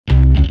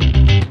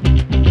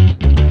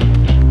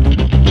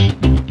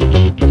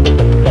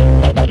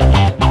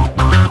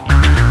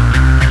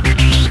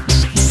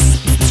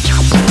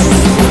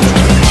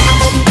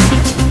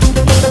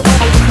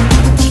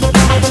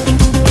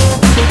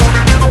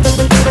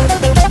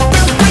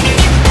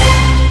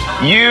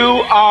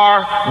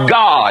are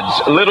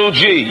gods, little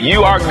g.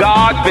 You are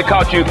gods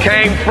because you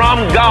came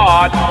from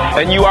God,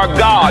 and you are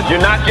gods.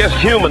 You're not just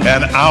human.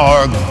 And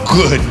our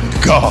good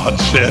God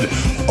said,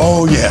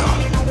 oh yeah,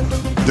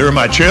 they're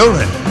my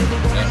children.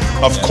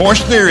 Of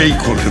course they're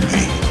equal to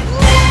me.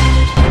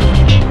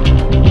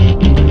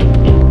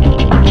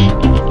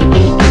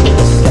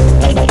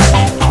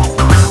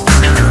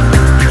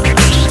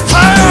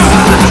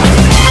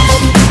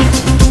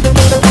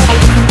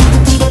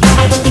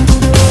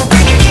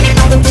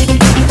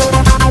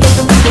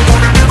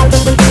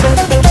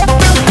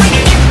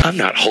 I'm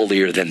not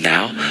holier than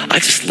thou. I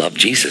just love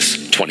Jesus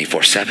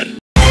 24/7.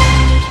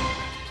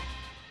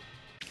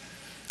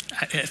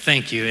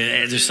 Thank you.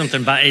 There's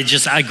something about it.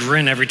 Just I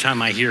grin every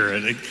time I hear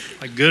it.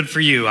 Like, good for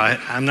you.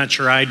 I'm not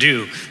sure I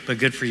do, but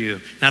good for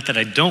you. Not that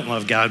I don't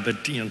love God,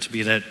 but to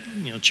be that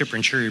chipper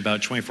and cheery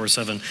about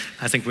 24/7.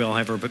 I think we all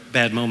have our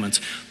bad moments.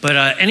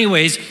 But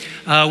anyways,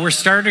 we're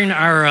starting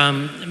our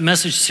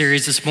message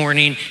series this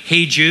morning,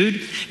 Hey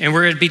Jude, and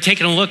we're going to be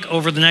taking a look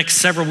over the next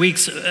several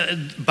weeks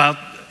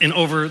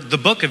over the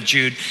book of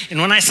Jude. And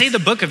when I say the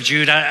book of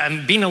Jude,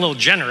 I'm being a little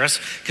generous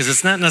because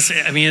it's not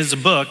necessarily, it's a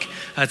book,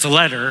 it's a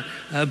letter,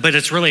 but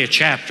it's really a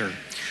chapter.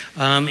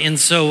 And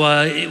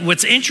so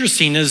what's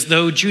interesting is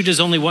though Jude is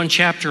only one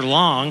chapter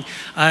long,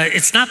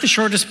 it's not the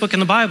shortest book in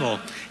the Bible.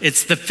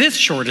 It's the 5th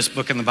shortest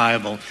book in the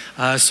Bible.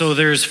 So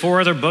there's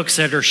 4 other books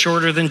that are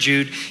shorter than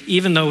Jude,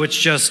 even though it's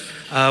just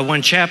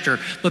one chapter.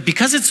 But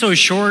because it's so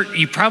short,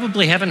 you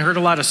probably haven't heard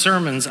a lot of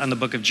sermons on the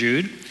book of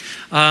Jude.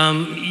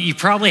 You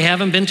probably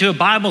haven't been to a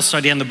Bible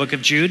study on the book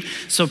of Jude,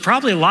 so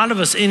probably a lot of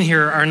us in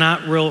here are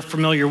not real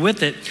familiar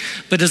with it.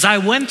 But as I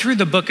went through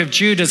the book of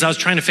Jude, as I was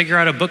trying to figure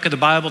out a book of the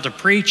Bible to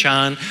preach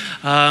on,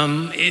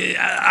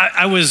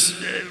 I was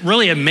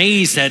really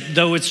amazed that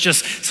though it's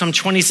just some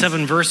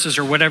 27 verses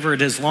or whatever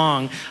it is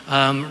long,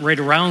 right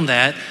around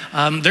that,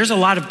 there's a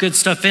lot of good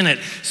stuff in it.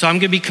 So I'm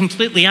going to be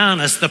completely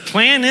honest. The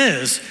plan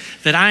is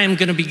that I am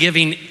going to be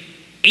giving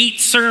 8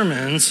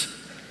 sermons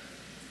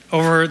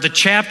over the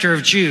chapter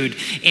of Jude.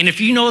 And if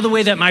you know the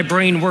way that my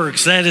brain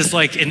works, that is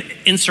like an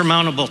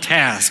insurmountable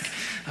task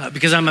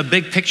because I'm a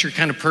big picture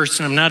kind of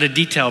person. I'm not a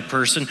detailed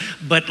person.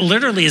 But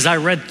literally, as I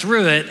read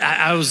through it,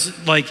 I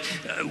was like,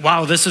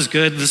 wow, this is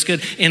good, this is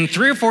good. And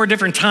 3 or 4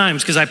 different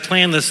times, because I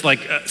planned this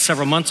like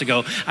several months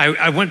ago,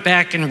 I went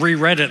back and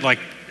reread it like,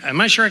 am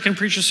I sure I can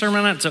preach a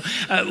sermon on it? So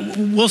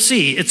we'll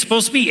see. It's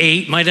supposed to be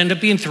 8, might end up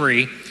being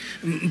 3.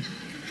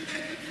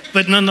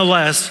 But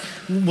nonetheless,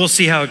 we'll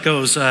see how it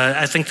goes.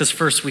 I think this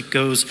first week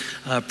goes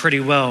pretty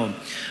well.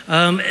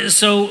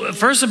 So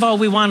first of all,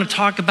 we want to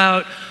talk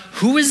about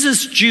who is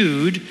this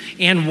Jude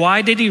and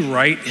why did he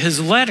write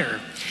his letter?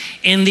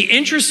 And the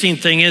interesting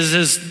thing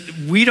is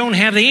we don't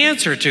have the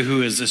answer to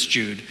who is this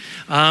Jude.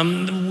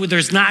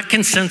 There's not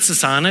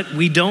consensus on it.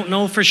 We don't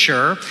know for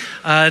sure.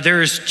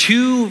 There's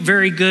 2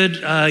 very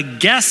good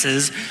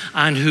guesses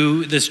on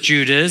who this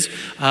Jude is.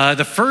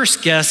 The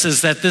first guess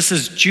is that this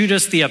is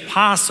Judas the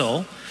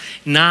Apostle,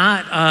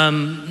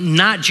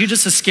 not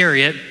Judas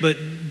Iscariot, but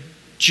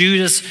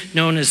Judas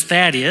known as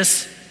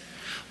Thaddeus.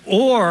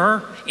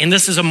 Or, and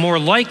this is a more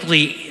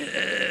likely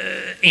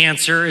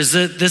answer, is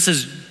that this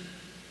is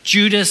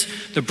Judas,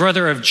 the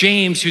brother of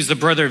James, who's the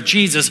brother of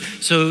Jesus.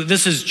 So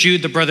this is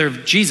Jude, the brother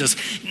of Jesus.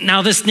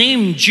 Now this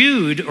name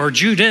Jude or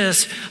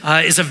Judas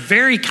is a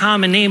very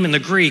common name in the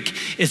Greek.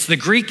 It's the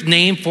Greek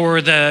name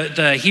for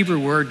the Hebrew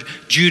word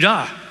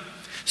Judah.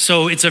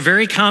 So it's a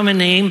very common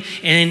name,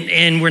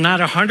 and we're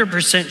not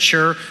 100%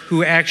 sure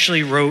who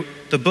actually wrote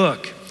the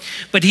book.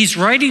 But he's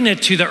writing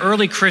it to the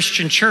early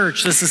Christian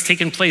church. This has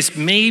taken place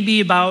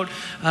maybe about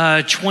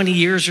 20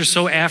 years or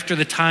so after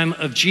the time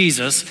of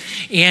Jesus.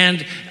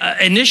 And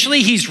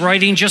initially he's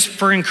writing just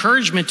for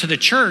encouragement to the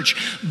church,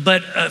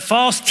 but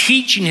false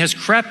teaching has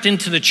crept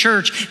into the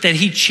church that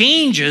he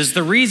changes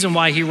the reason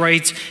why he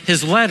writes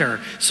his letter.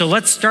 So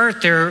let's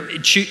start there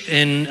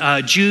in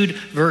Jude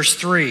verse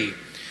 3.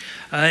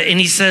 And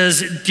he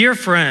says, "Dear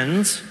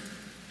friends,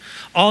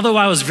 although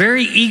I was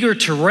very eager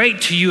to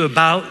write to you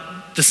about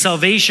the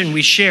salvation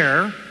we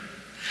share,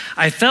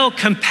 I felt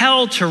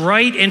compelled to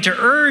write and to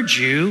urge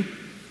you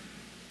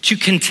to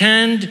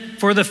contend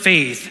for the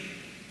faith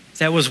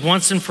that was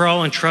once and for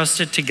all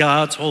entrusted to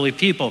God's holy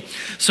people."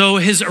 So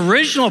his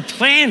original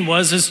plan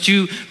is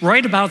to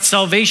write about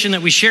salvation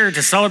that we share,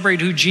 to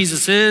celebrate who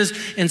Jesus is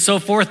and so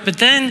forth. But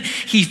then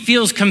he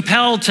feels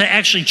compelled to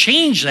actually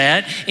change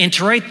that and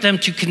to write them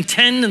to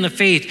contend in the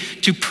faith,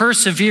 to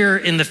persevere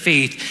in the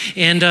faith,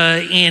 and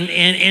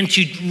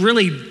to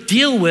really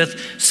deal with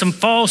some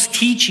false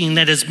teaching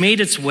that has made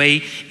its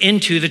way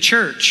into the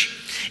church.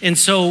 And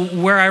so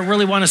where I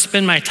really want to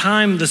spend my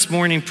time this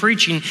morning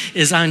preaching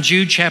is on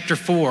Jude chapter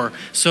 4.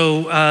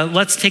 So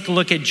let's take a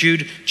look at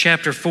Jude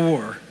chapter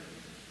 4.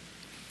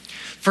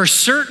 For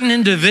certain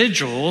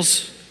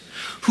individuals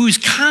whose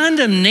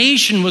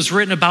condemnation was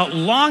written about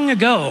long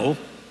ago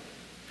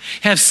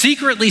have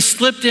secretly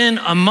slipped in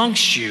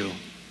amongst you.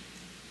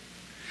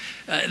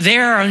 They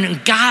are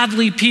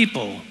ungodly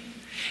people,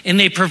 and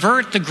they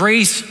pervert the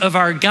grace of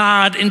our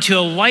God into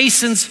a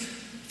license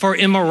for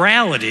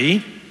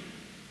immorality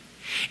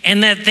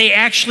and that they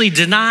actually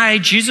deny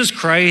Jesus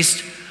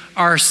Christ,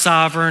 our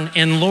sovereign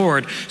and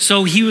Lord.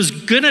 So he was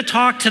going to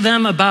talk to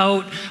them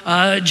about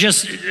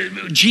just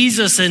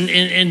Jesus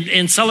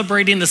and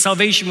celebrating the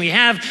salvation we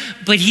have,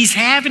 but he's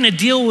having to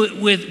deal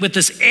with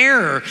this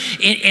error.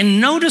 And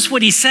notice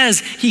what he says.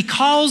 He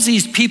calls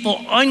these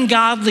people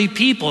ungodly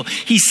people.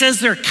 He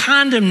says their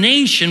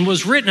condemnation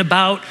was written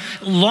about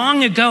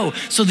long ago.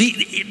 So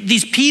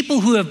these people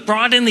who have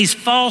brought in these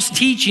false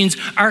teachings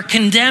are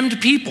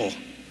condemned people.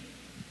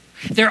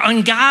 They're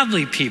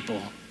ungodly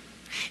people.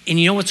 And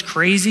you know what's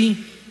crazy?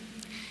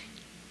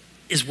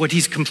 Is what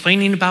he's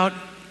complaining about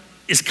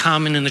is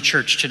common in the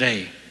church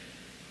today.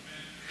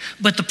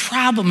 But the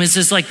problem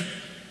is like,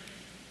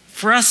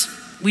 for us,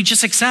 we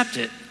just accept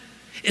it.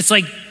 It's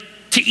like,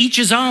 to each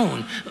his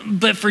own.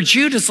 But for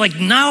Jude, it's like,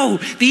 no,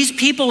 these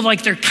people,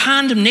 like their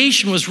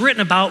condemnation was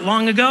written about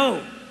long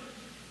ago.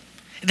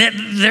 That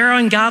they're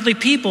ungodly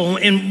people.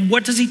 And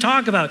what does he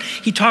talk about?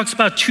 He talks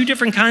about two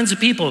different kinds of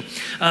people.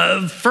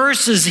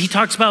 First is he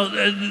talks about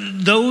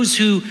those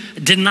who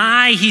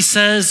deny, he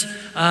says,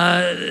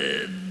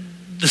 the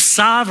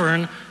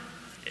sovereign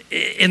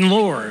and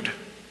Lord.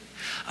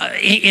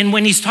 And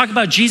when he's talking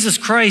about Jesus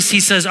Christ, he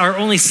says our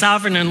only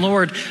sovereign and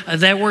Lord.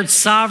 That word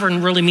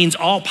sovereign really means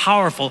all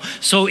powerful.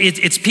 So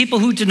it's people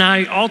who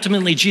deny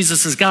ultimately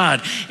Jesus is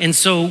God. And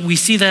so we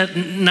see that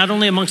not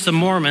only amongst the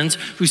Mormons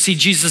who see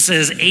Jesus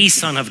as a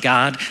son of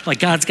God, like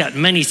God's got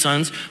many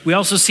sons. We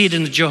also see it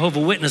in the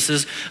Jehovah's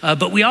Witnesses,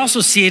 but we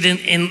also see it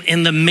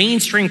in the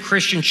mainstream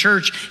Christian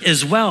church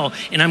as well.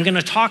 And I'm going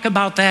to talk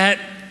about that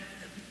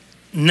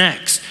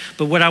next.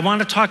 But what I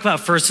want to talk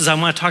about first is I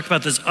want to talk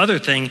about this other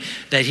thing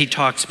that he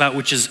talks about,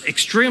 which is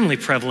extremely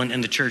prevalent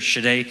in the church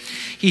today.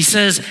 He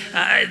says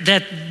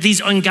that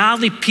these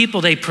ungodly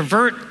people, they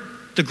pervert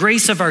the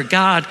grace of our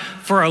God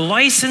for a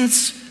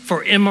license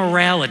for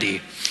immorality.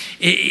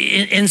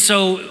 And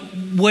so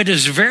what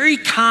is very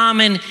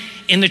common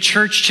in the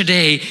church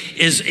today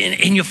is,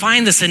 and you'll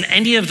find this in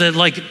any of the,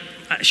 like,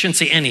 I shouldn't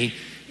say any,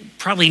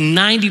 probably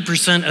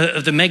 90%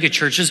 of the mega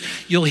churches,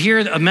 you'll hear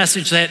a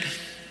message that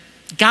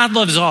God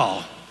loves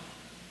all.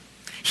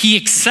 He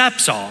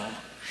accepts all.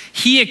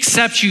 He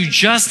accepts you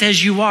just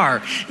as you are.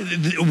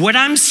 What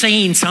I'm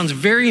saying sounds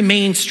very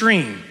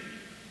mainstream.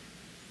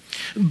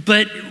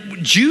 But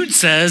Jude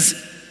says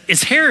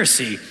it's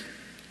heresy.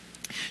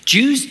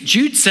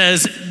 Jude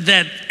says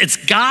that it's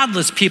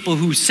godless people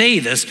who say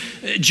this.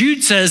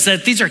 Jude says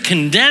that these are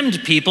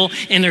condemned people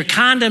and their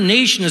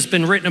condemnation has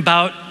been written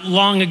about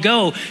long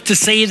ago, to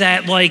say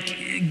that, like,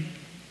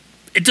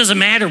 it doesn't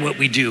matter what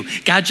we do.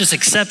 God just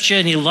accepts you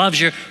and he loves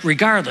you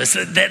regardless.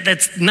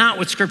 That's not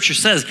what Scripture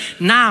says.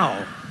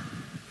 Now,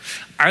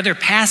 are there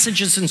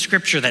passages in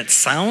Scripture that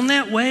sound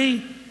that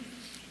way?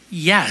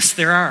 Yes,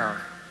 there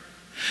are.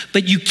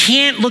 But you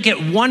can't look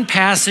at one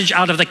passage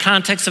out of the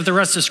context of the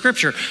rest of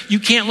Scripture. You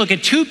can't look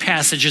at two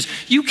passages.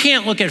 You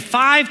can't look at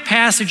 5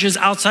 passages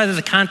outside of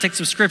the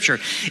context of Scripture.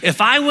 If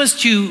I was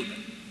to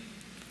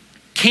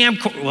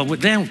camcorder, well,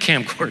 they don't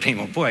camcord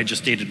anymore. Boy, I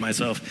just dated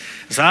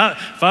myself. So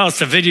if I was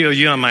to video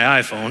you on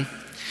my iPhone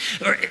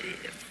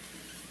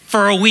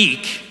for a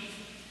week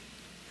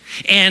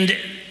and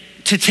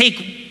to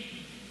take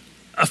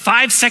a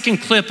 5-second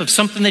clip of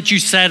something that you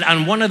said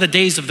on one of the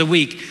days of the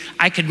week,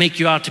 I could make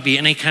you out to be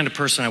any kind of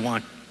person I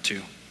want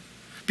to,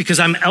 because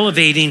I'm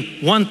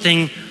elevating one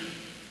thing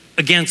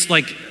against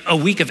like a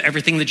week of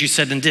everything that you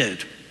said and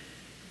did.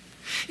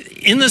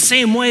 In the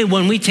same way,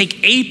 when we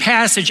take a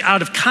passage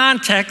out of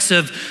context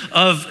of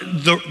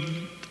the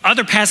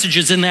other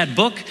passages in that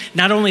book,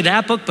 not only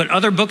that book, but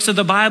other books of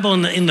the Bible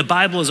and in the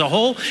Bible as a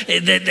whole,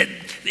 that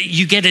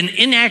you get an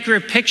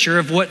inaccurate picture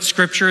of what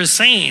Scripture is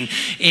saying.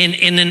 And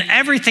in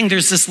everything,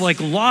 there's this like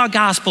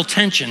law-gospel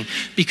tension,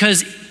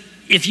 because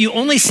if you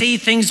only say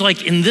things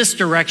like in this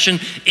direction,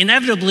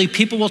 inevitably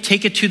people will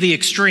take it to the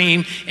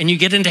extreme and you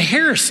get into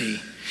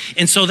heresy.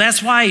 And so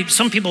that's why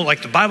some people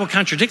like the Bible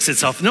contradicts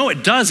itself. No,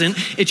 it doesn't.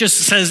 It just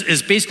says,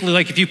 is basically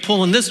like if you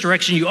pull in this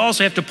direction, you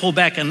also have to pull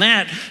back on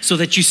that so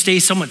that you stay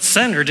somewhat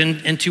centered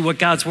into what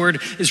God's word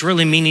is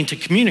really meaning to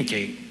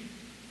communicate.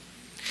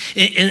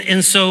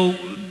 And so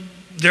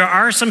there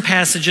are some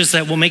passages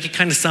that will make it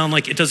kind of sound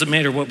like it doesn't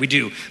matter what we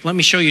do. Let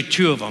me show you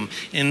 2 of them,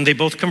 and they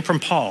both come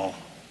from Paul.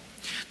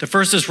 The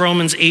first is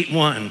Romans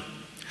 8:1.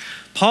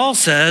 Paul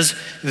says,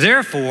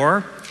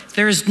 therefore,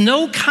 there is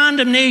no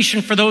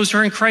condemnation for those who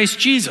are in Christ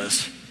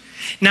Jesus.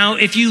 Now,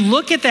 if you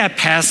look at that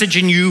passage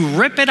and you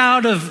rip it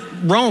out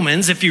of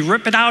Romans, if you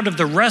rip it out of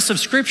the rest of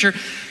Scripture,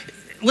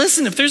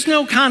 listen, if there's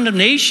no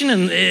condemnation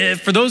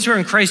and for those who are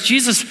in Christ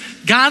Jesus,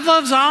 God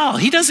loves all.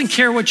 He doesn't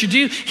care what you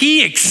do.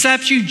 He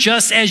accepts you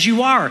just as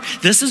you are.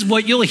 This is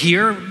what you'll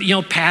hear,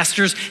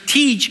 pastors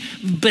teach,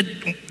 but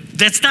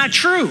That's not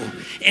true.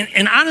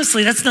 And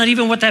honestly, that's not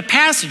even what that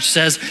passage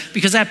says,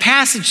 because that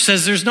passage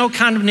says there's no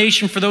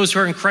condemnation for those who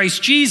are in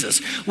Christ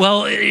Jesus.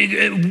 Well,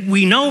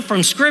 we know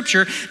from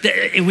Scripture,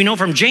 we know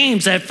from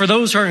James, that for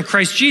those who are in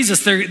Christ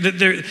Jesus, they're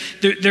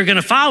going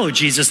to follow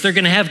Jesus. They're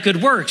going to have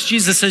good works.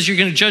 Jesus says you're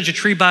going to judge a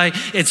tree by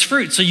its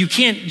fruit. So you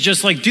can't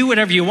just like do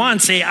whatever you want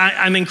and say,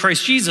 I'm in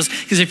Christ Jesus,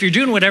 because if you're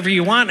doing whatever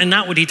you want and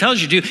not what he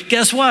tells you to do,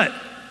 guess what?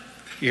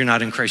 You're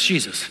not in Christ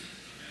Jesus.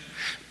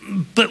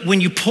 But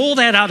when you pull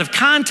that out of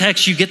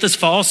context, you get this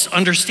false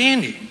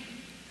understanding.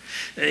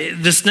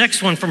 This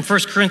next one from 1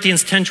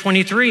 Corinthians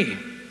 10:23.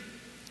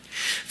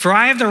 For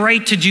I have the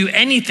right to do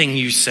anything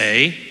you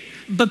say,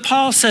 but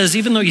Paul says,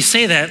 even though you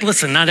say that,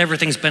 listen, not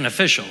everything's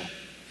beneficial.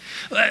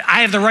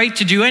 I have the right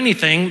to do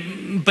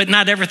anything, but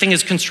not everything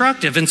is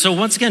constructive. And so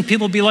once again,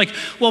 people be like,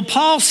 well,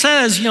 Paul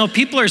says,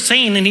 people are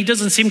saying, and he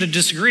doesn't seem to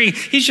disagree.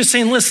 He's just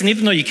saying, listen,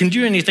 even though you can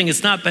do anything,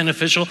 it's not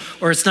beneficial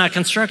or it's not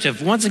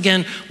constructive. Once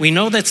again, we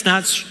know that's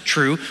not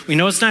true. We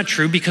know it's not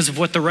true because of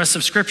what the rest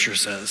of Scripture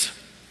says.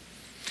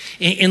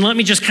 And let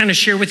me just kind of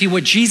share with you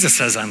what Jesus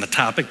says on the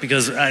topic,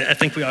 because I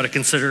think we ought to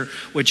consider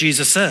what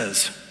Jesus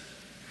says.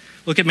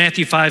 Look at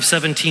Matthew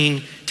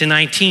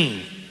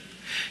 5:17-19.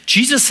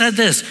 Jesus said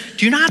this,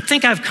 do not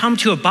think I've come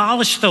to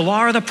abolish the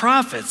law or the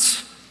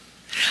prophets.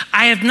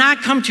 I have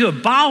not come to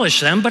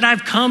abolish them, but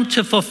I've come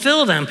to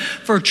fulfill them.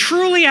 For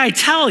truly I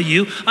tell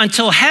you,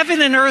 until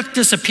heaven and earth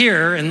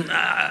disappear, and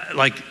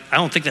I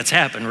don't think that's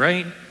happened,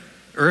 right?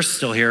 Earth's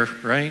still here,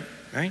 right?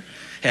 It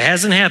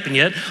hasn't happened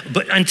yet.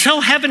 But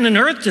until heaven and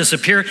earth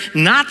disappear,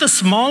 not the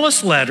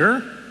smallest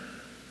letter,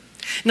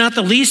 not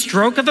the least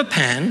stroke of a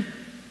pen,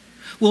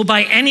 will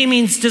by any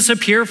means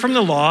disappear from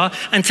the law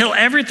until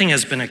everything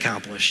has been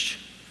accomplished.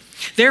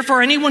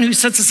 Therefore, anyone who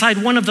sets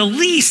aside one of the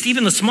least,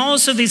 even the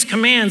smallest of these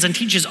commands, and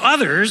teaches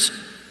others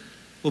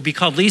will be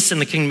called least in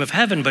the kingdom of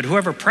heaven, but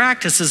whoever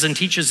practices and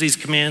teaches these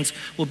commands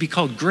will be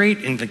called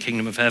great in the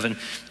kingdom of heaven.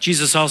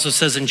 Jesus also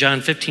says in John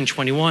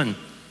 15:21,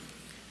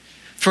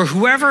 for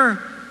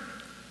whoever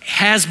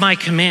has my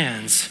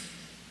commands,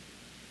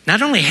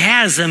 not only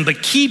has them,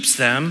 but keeps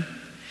them,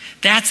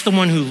 that's the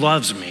one who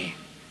loves me.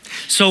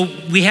 So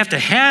we have to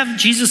have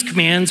Jesus'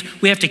 commands.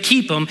 We have to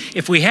keep them.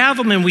 If we have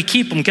them and we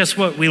keep them, guess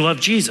what? We love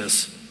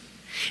Jesus.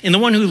 And the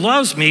one who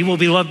loves me will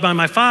be loved by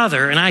my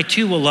Father, and I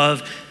too will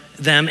love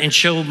them and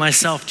show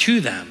myself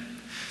to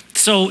them.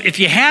 So if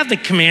you have the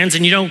commands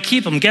and you don't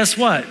keep them, guess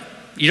what?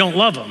 You don't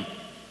love them.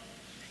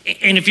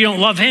 And if you don't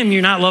love him,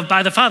 you're not loved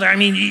by the Father. I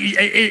mean,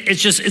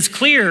 it's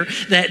clear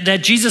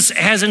that Jesus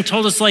hasn't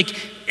told us like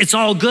it's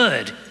all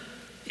good,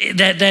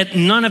 that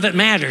none of it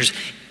matters.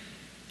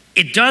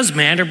 It does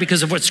matter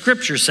because of what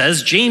Scripture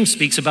says. James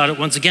speaks about it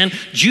once again.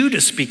 Jude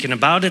is speaking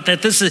about it,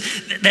 that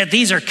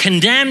these are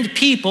condemned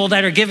people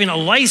that are giving a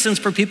license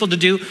for people to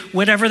do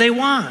whatever they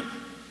want.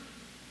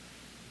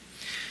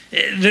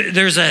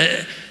 There's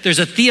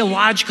a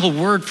theological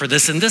word for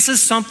this, and this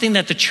is something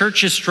that the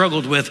church has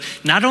struggled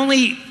with, not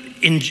only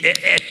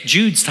at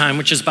Jude's time,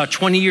 which is about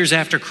 20 years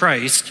after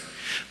Christ,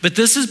 but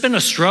this has been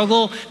a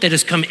struggle that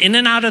has come in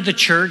and out of the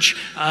church,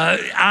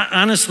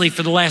 honestly,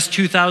 for the last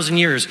 2,000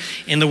 years.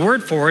 And the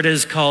word for it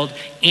is called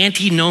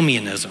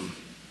antinomianism.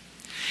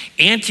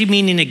 Anti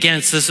meaning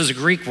against, this is a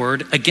Greek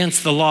word,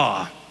 against the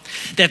law.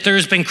 That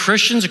there's been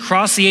Christians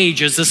across the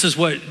ages, this is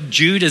what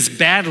Jude is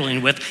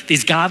battling with,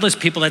 these godless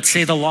people that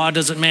say the law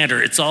doesn't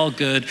matter, it's all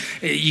good,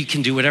 you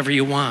can do whatever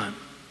you want.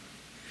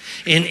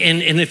 And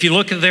if you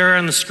look there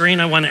on the screen,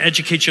 I want to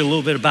educate you a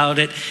little bit about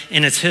it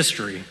and its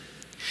history.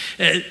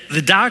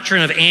 The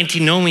doctrine of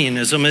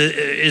antinomianism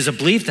is a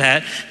belief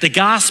that the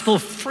gospel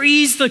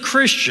frees the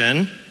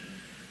Christian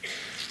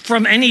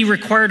from any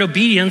required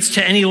obedience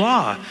to any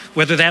law,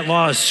 whether that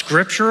law is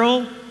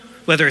scriptural,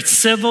 whether it's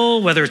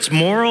civil, whether it's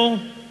moral,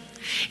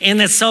 and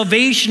that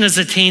salvation is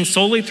attained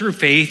solely through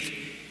faith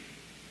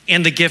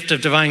and the gift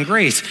of divine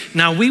grace.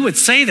 Now, we would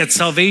say that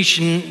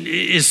salvation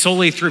is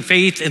solely through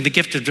faith and the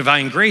gift of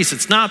divine grace.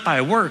 It's not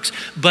by works,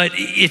 but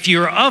if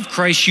you're of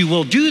Christ, you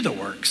will do the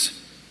works.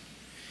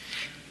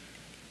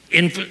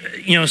 And,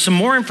 some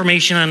more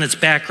information on its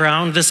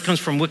background. This comes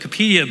from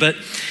Wikipedia, but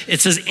it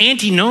says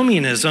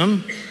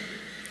antinomianism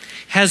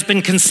has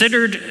been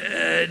considered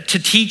to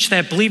teach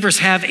that believers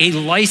have a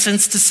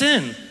license to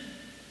sin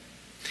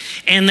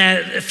and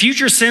that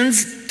future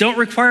sins don't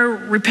require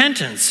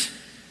repentance.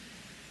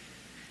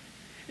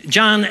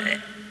 John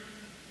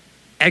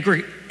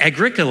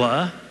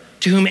Agricola,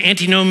 to whom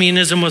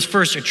antinomianism was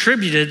first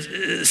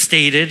attributed,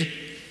 stated,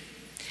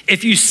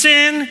 if you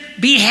sin,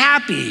 be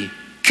happy,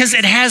 because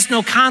it has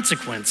no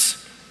consequence.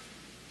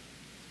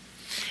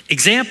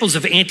 Examples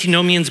of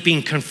antinomians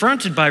being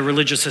confronted by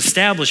religious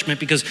establishment,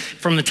 because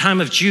from the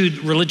time of Jude,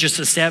 religious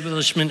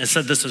establishment has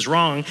said this is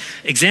wrong.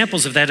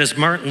 Examples of that is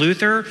Martin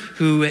Luther,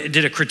 who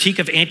did a critique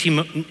of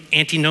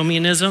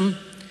antinomianism.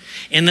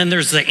 And then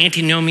there's the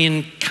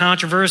antinomian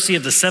controversy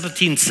of the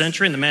 17th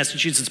century in the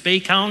Massachusetts Bay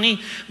Colony.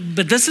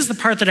 But this is the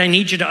part that I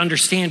need you to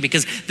understand,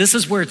 because this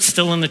is where it's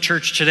still in the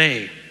church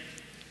today.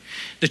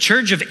 The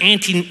charge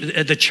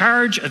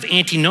of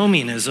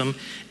antinomianism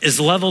is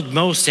leveled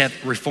most at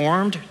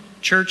Reformed,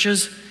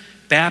 churches,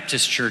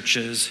 Baptist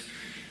churches,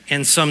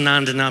 and some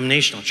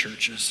non-denominational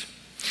churches.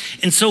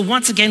 And so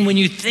once again, when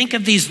you think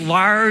of these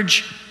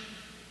large,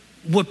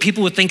 what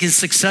people would think is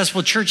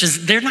successful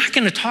churches, they're not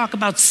going to talk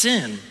about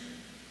sin.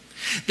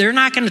 They're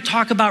not going to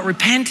talk about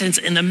repentance.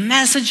 And the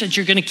message that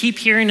you're going to keep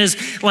hearing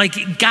is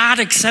like, God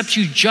accepts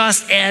you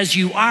just as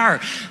you are.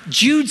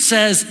 Jude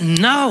says,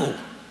 no,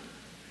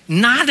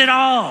 not at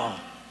all.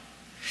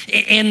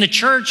 And the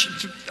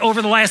church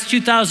over the last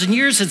 2,000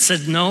 years had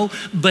said no,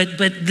 but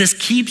this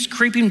keeps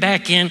creeping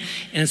back in,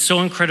 and it's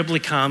so incredibly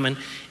common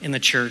in the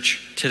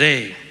church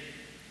today.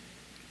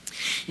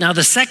 Now,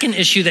 the second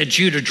issue that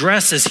Jude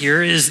addresses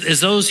here is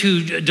those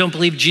who don't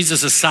believe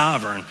Jesus is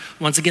sovereign.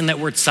 Once again, that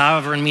word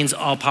sovereign means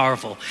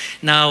all-powerful.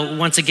 Now,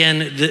 once again,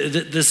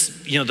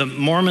 the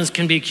Mormons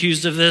can be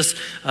accused of this,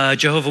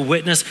 Jehovah's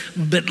Witness,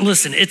 but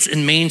listen, it's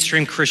in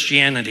mainstream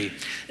Christianity.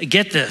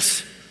 Get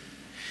this.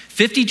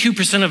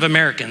 52% of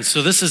Americans,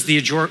 so this is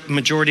the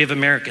majority of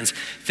Americans,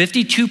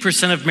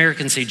 52% of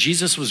Americans say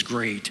Jesus was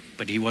great,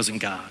 but he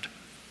wasn't God.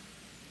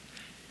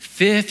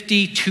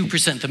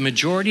 52%, the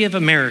majority of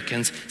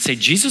Americans say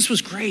Jesus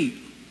was great,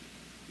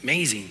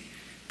 amazing,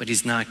 but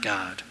he's not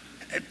God.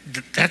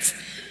 That's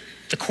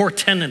the core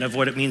tenet of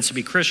what it means to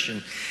be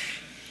Christian.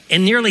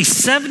 And nearly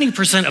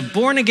 70% of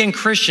born-again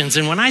Christians,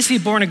 and when I say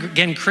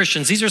born-again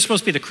Christians, these are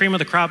supposed to be the cream of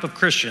the crop of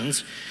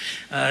Christians,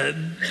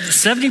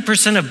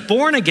 70% of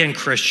born-again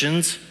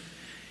Christians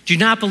do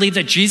not believe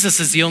that Jesus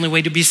is the only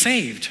way to be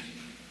saved.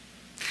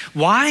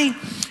 Why?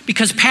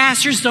 Because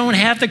pastors don't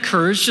have the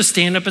courage to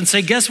stand up and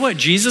say, guess what?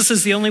 Jesus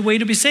is the only way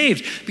to be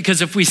saved.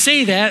 Because if we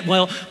say that,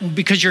 well,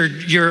 because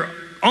your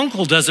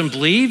uncle doesn't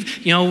believe,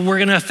 we're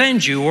going to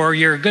offend you, or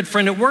your good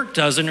friend at work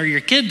doesn't, or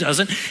your kid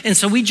doesn't. And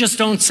so we just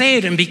don't say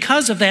it. And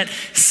because of that,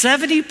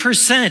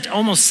 70%,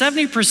 almost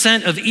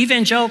 70% of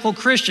evangelical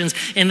Christians,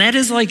 and that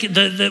is like,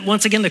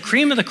 once again, the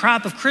cream of the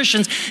crop of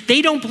Christians,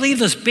 they don't believe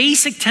this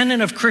basic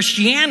tenet of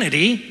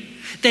Christianity,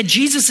 that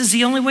Jesus is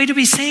the only way to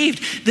be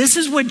saved. This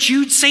is what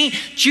Jude's saying.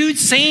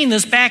 Jude's saying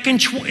this back in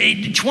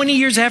 20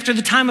 years after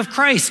the time of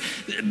Christ.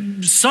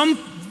 Some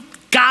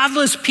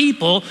godless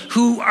people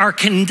who are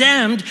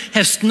condemned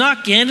have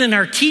snuck in and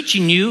are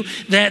teaching you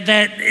that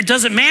it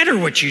doesn't matter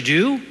what you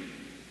do.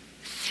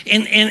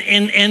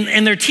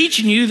 And they're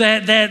teaching you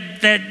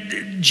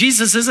that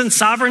Jesus isn't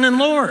sovereign and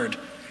Lord.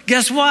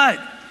 Guess what?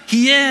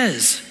 He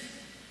is.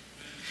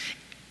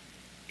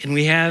 And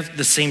we have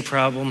the same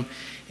problem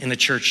in the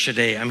church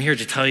today. I'm here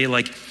to tell you,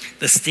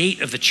 the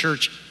state of the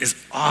church is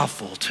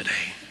awful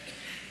today.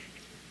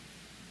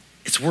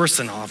 It's worse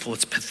than awful,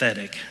 it's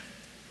pathetic.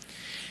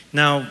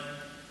 Now,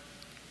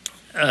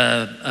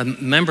 a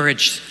member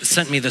had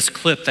sent me this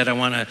clip that I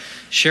want to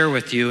share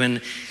with you,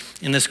 and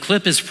this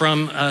clip is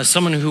from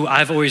someone who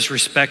I've always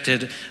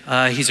respected.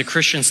 He's a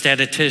Christian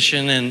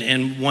statistician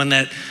and one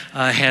that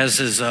has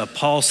his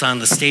pulse on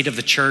the state of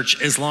the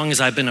church as long as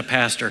I've been a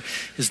pastor.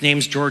 His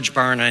name's George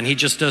Barna, and he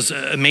just does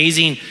an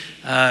amazing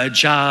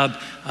job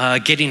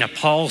getting a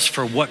pulse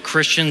for what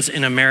Christians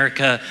in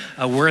America,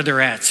 where they're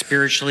at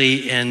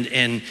spiritually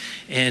and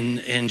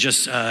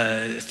just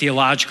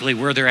theologically,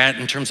 where they're at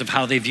in terms of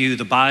how they view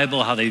the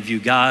Bible, how they view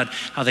God,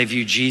 how they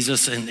view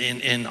Jesus,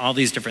 and all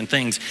these different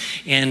things.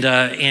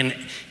 And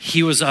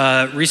he was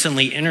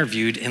recently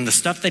interviewed, and the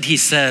stuff that he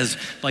says,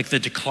 like the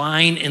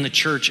decline in the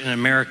church in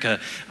America,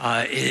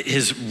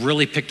 has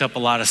really picked up a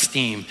lot of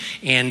steam.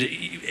 And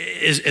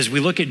as we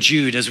look at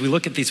Jude, as we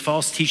look at these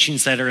false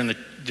teachings that are in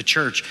the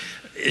church,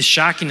 as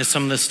shocking as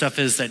some of this stuff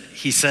is that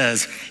he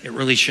says, it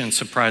really shouldn't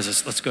surprise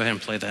us. Let's go ahead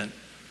and play that.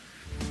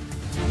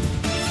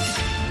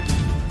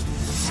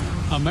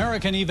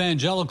 American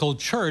Evangelical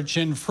Church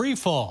in free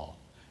fall.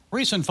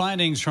 Recent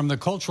findings from the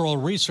Cultural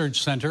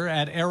Research Center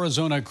at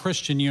Arizona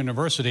Christian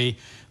University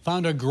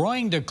found a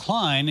growing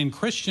decline in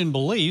Christian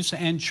beliefs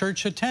and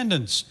church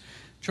attendance.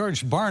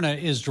 George Barna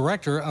is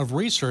Director of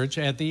Research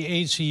at the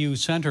ACU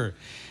Center.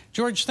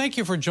 George, thank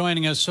you for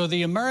joining us. So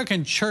the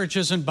American church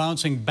isn't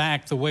bouncing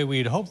back the way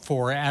we'd hoped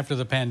for after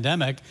the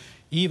pandemic.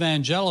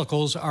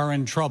 Evangelicals are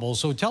in trouble.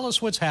 So tell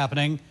us what's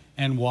happening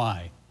and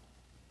why.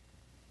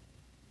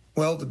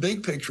 Well, the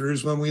big picture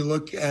is when we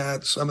look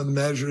at some of the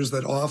measures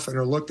that often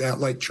are looked at,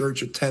 like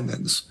church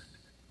attendance,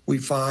 we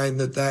find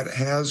that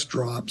has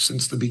dropped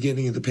since the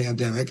beginning of the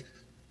pandemic.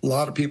 A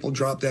lot of people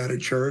dropped out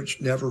of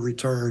church, never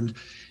returned.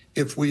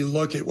 If we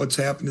look at what's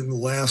happened in the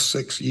last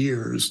 6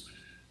 years,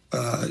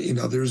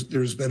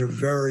 there's been a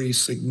very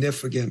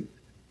significant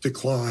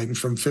decline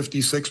from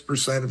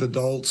 56% of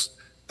adults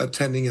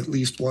attending at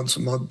least once a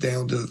month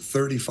down to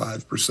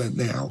 35%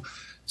 now.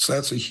 So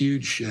that's a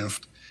huge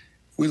shift.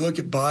 We look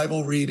at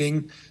Bible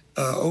reading.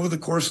 Over the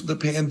course of the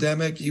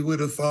pandemic, you would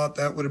have thought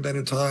that would have been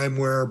a time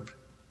where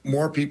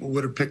more people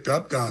would have picked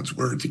up God's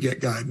word to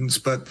get guidance,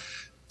 but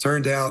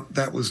turned out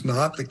that was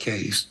not the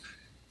case.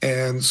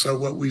 And so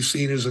what we've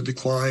seen is a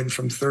decline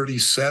from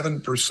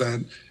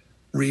 37%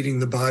 reading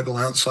the Bible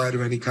outside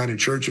of any kind of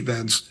church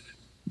events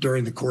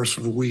during the course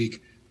of a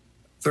week,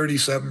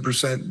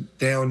 37%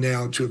 down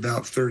now to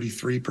about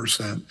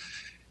 33%.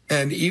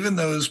 And even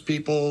those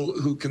people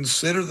who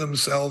consider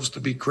themselves to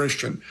be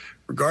Christian,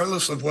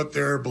 regardless of what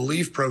their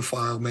belief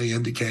profile may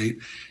indicate,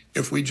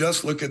 if we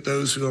just look at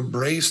those who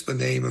embrace the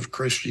name of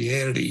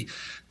Christianity,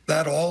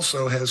 that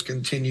also has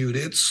continued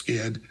its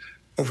skid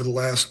over the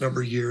last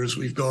number of years.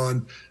 We've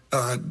gone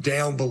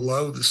down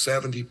below the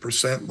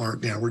 70%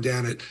 mark now. We're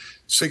down at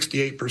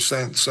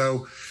 68%.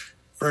 So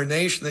for a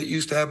nation that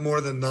used to have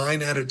more than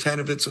 9 out of 10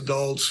 of its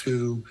adults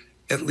who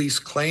at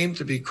least claim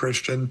to be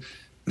Christian,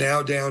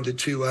 now down to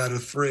 2 out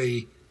of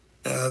 3,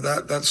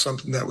 that's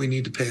something that we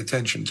need to pay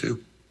attention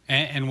to.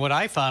 And what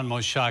I found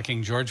most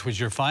shocking, George, was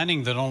you're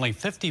finding that only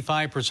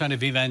 55%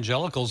 of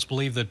evangelicals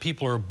believe that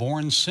people are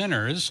born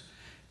sinners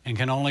and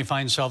can only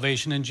find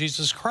salvation in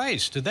Jesus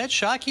Christ. Did that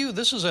shock you?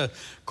 This is a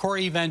core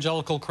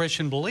evangelical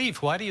Christian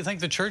belief. Why do you think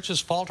the church is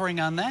faltering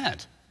on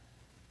that?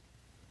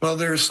 Well,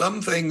 there are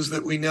some things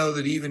that we know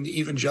that even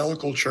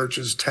evangelical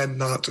churches tend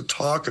not to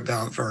talk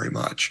about very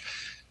much.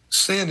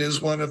 Sin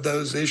is one of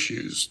those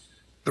issues.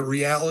 The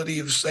reality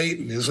of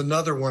Satan is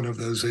another one of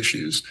those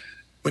issues.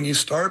 When you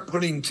start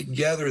putting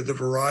together the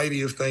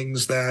variety of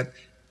things that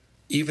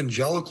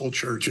evangelical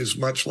churches,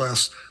 much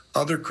less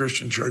other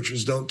Christian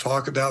churches, don't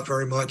talk about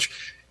very much,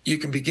 you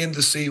can begin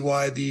to see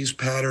why these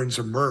patterns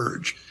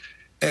emerge.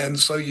 And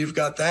so you've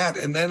got that.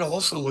 And then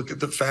also look at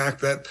the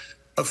fact that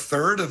a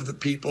third of the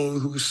people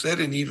who sit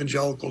in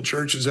evangelical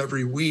churches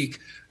every week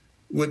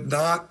would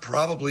not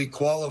probably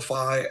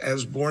qualify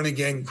as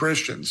born-again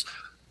Christians.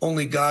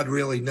 Only God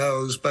really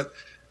knows. But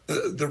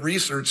the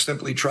research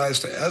simply tries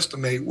to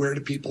estimate where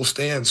do people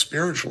stand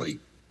spiritually.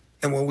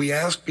 And when we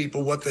ask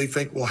people what they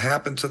think will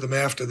happen to them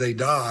after they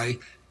die,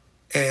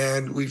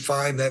 and we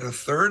find that a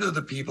third of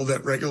the people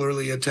that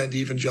regularly attend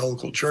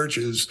evangelical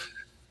churches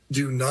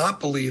do not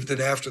believe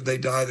that after they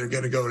die they're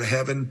going to go to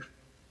heaven,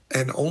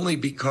 and only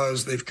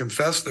because they've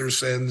confessed their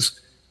sins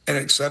and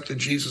accepted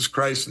Jesus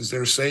Christ as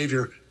their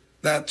Savior.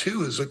 That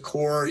too is a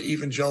core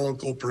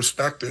evangelical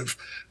perspective.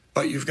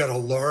 But you've got a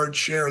large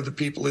share of the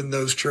people in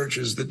those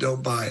churches that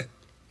don't buy it.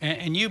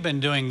 And you've been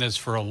doing this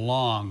for a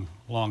long,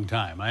 long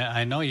time.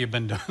 I know you've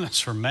been doing this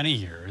for many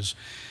years.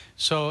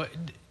 So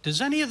does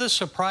any of this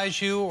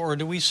surprise you, or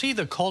do we see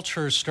the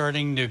culture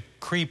starting to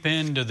creep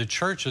into the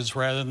churches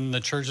rather than the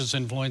churches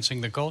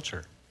influencing the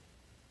culture?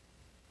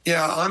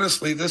 Yeah,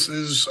 honestly, this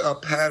is a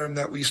pattern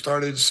that we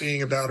started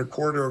seeing about a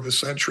quarter of a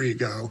century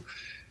ago,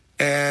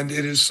 and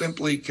it has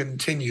simply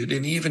continued.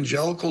 In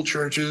evangelical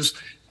churches,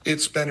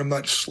 it's been a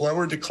much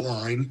slower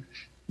decline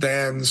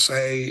than,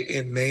 say,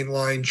 in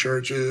mainline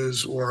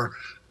churches or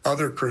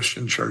other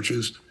Christian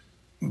churches.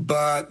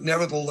 But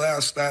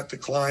nevertheless, that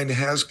decline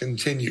has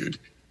continued.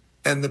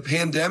 And the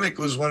pandemic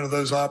was one of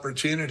those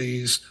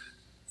opportunities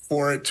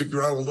for it to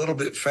grow a little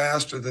bit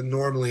faster than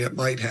normally it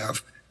might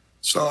have.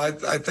 So I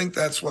think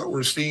that's what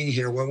we're seeing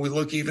here. When we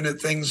look even at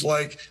things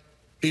like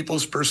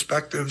people's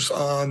perspectives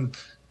on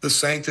the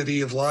sanctity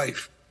of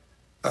life,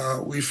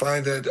 we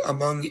find that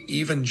among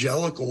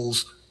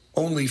evangelicals,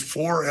 only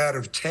 4 out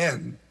of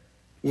 10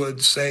 would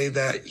say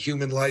that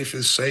human life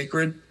is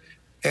sacred.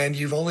 And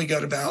you've only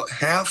got about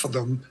half of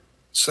them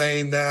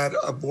saying that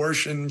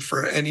abortion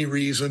for any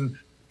reason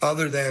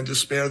other than to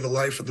spare the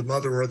life of the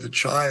mother or the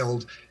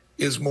child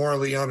is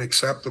morally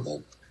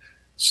unacceptable.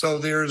 So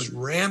there's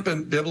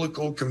rampant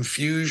biblical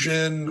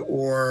confusion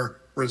or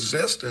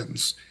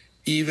resistance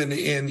even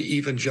in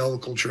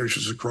evangelical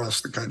churches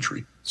across the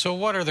country. So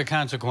what are the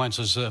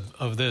consequences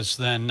of this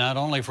then, not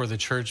only for the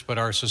church but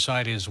our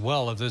society as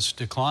well, if this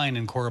decline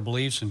in core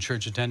beliefs and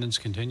church attendance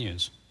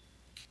continues?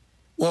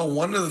 Well,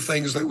 one of the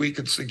things that we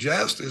could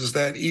suggest is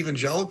that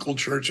evangelical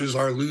churches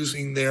are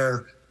losing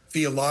their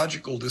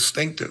theological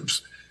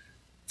distinctives.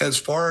 As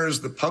far as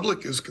the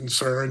public is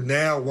concerned,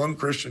 now one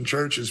Christian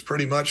church is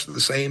pretty much the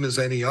same as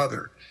any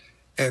other.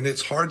 And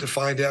it's hard to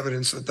find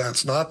evidence that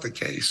that's not the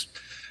case.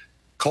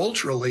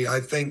 Culturally, I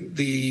think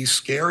the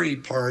scary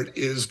part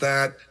is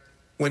that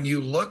when you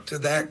look to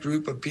that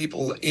group of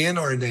people in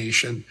our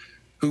nation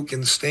who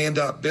can stand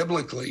up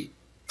biblically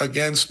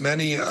against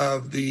many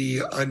of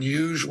the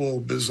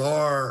unusual,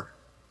 bizarre,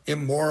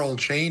 immoral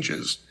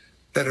changes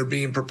that are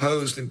being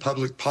proposed in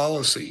public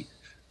policy,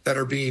 that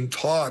are being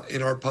taught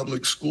in our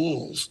public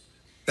schools,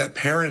 that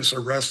parents are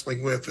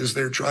wrestling with as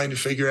they're trying to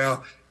figure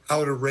out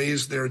how to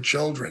raise their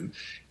children.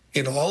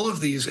 In all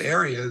of these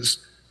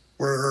areas,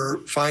 we're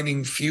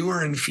finding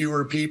fewer and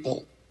fewer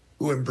people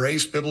who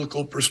embrace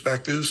biblical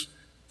perspectives,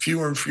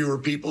 fewer and fewer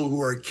people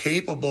who are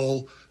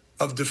capable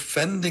of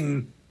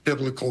defending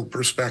biblical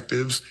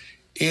perspectives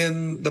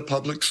in the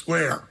public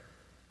square.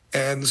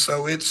 And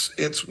so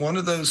it's one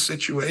of those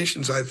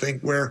situations, I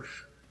think, where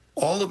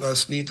all of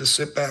us need to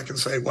sit back and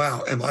say,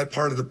 wow, am I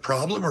part of the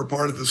problem or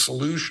part of the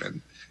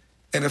solution?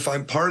 And if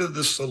I'm part of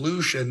the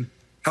solution,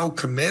 how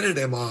committed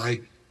am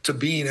I to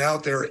being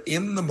out there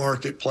in the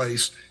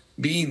marketplace,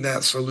 being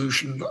that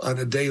solution on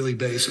a daily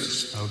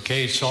basis?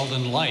 Okay, Salt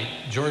and Light.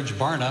 George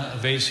Barna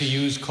of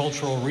ACU's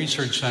Cultural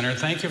Research Center,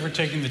 thank you for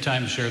taking the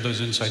time to share those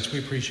insights. We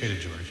appreciate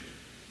it, George.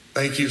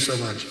 Thank you so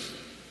much.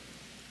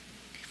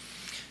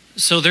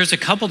 So there's a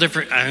couple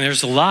different, I mean,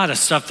 there's a lot of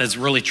stuff that's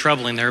really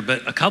troubling there,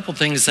 but a couple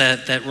things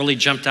that really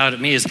jumped out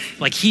at me is,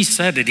 like he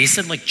said it, he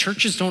said like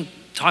churches don't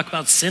talk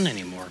about sin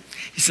anymore.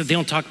 He said they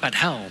don't talk about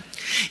hell.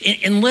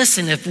 And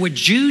listen, if what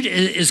Jude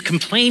is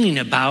complaining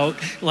about,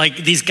 like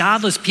these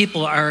godless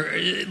people are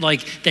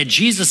like that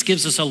Jesus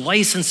gives us a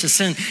license to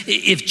sin,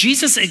 if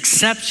Jesus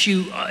accepts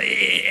you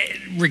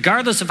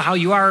regardless of how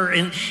you are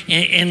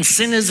and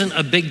sin isn't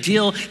a big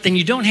deal, then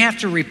you don't have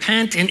to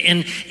repent and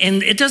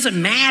it doesn't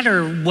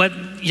matter what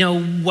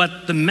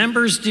what the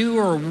members do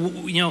or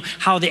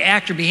how the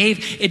act or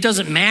behave. It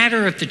doesn't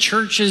matter if the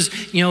churches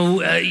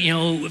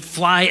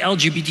fly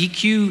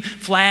LGBTQ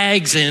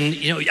flags and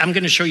I'm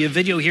going to show you a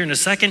video here in a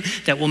second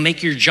that will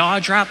make your jaw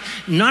drop.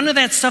 None of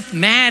that stuff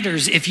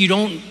matters if you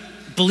don't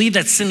believe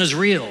that sin is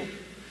real.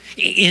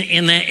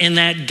 And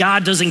that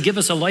God doesn't give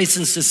us a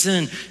license to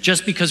sin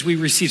just because we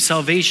receive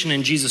salvation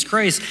in Jesus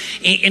Christ.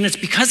 And it's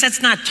because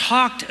that's not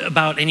talked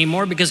about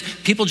anymore because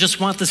people just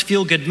want this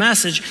feel-good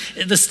message.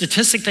 The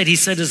statistic that he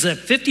said is that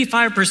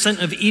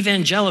 55% of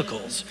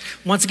evangelicals,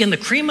 once again, the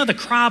cream of the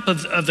crop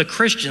of the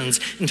Christians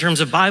in terms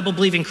of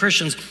Bible-believing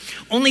Christians,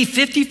 only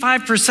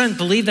 55%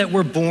 believe that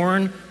we're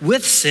born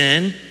with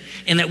sin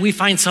and that we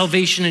find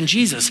salvation in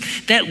Jesus.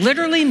 That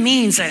literally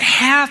means that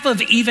half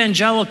of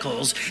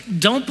evangelicals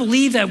don't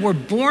believe that we're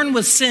born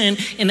with sin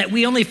and that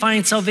we only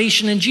find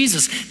salvation in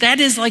Jesus. That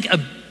is like a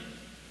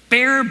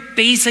bare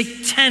basic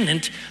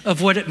tenet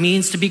of what it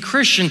means to be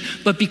Christian.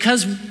 But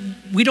because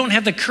we don't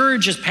have the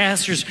courage as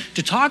pastors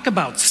to talk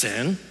about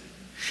sin,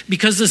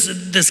 because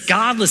this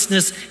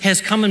godlessness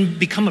has come and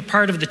become a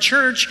part of the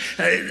church,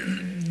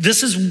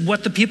 this is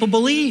what the people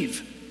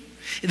believe.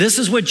 This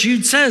is what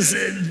Jude says,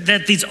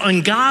 that these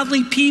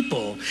ungodly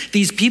people,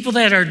 these people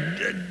that are,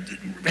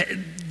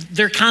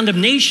 their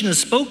condemnation is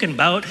spoken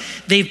about,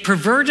 they've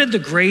perverted the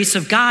grace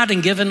of God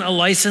and given a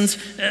license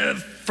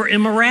for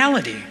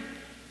immorality.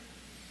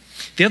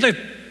 The other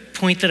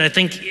point that I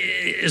think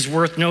is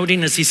worth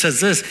noting is he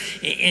says this,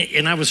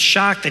 and I was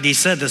shocked that he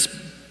said this,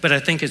 but I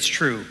think it's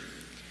true.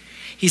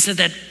 He said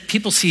that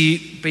people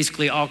see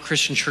basically all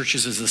Christian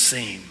churches as the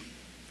same.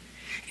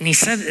 And he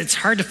said it's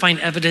hard to find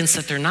evidence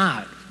that they're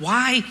not.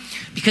 Why?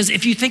 Because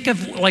if you think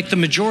of like the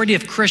majority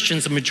of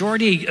Christians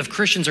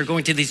are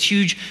going to these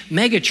huge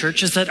mega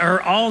churches that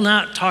are all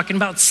not talking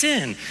about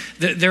sin.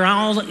 They're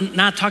all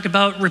not talking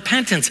about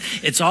repentance.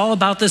 It's all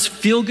about this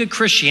feel-good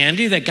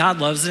Christianity that God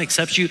loves and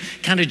accepts you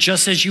kind of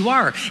just as you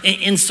are.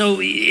 And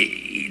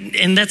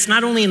that's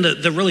not only in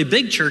the really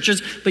big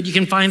churches, but you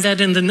can find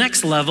that in the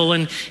next level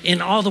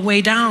and all the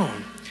way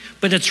down.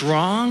 But it's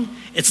wrong,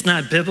 it's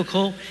not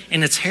biblical,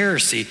 and it's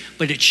heresy.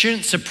 But it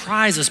shouldn't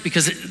surprise us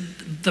because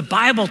the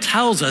Bible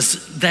tells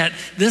us that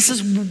this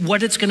is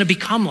what it's going to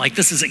become like.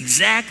 This is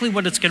exactly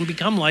what it's going to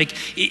become like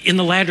in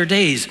the latter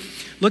days.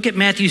 Look at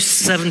Matthew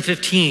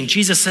 7:15.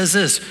 Jesus says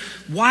this,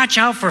 "Watch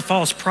out for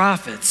false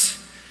prophets,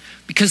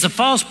 because the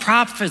false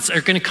prophets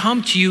are going to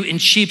come to you in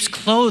sheep's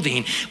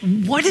clothing."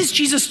 What is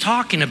Jesus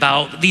talking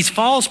about? These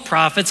false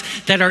prophets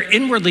that are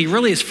inwardly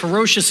really as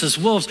ferocious as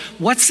wolves.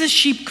 What's this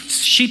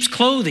sheep's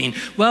clothing?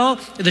 Well,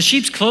 the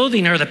sheep's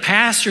clothing are the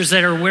pastors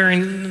that are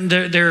wearing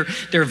their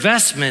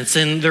vestments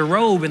and their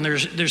robe and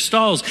their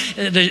stalls.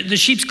 The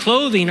sheep's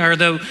clothing are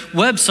the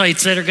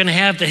websites that are going to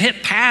have the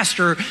hit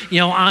pastor,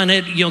 on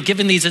it,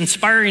 giving these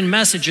inspiring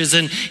messages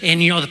and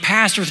the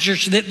pastor of the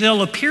church.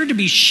 They'll appear to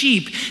be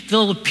sheep.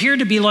 They'll appear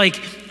to be like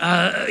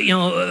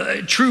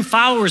true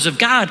followers of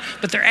God,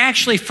 but they're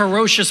actually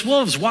ferocious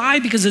wolves. Why?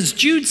 Because as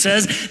Jude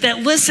says,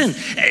 that listen,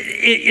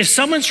 if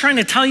someone's trying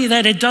to tell you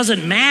that it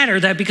doesn't matter,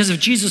 that because of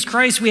Jesus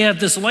Christ we have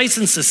this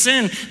license to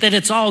sin, that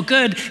it's all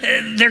good,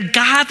 they're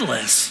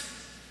godless.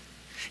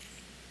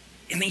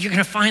 And you're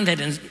going to find that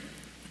in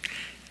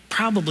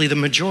probably the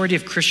majority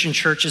of Christian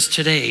churches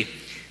today,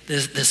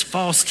 this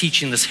false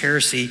teaching, this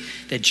heresy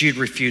that Jude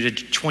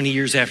refuted 20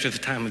 years after the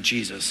time of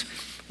Jesus.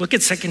 Look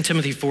at 2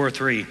 Timothy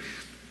 4:3.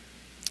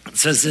 It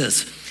says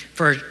this,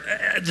 "For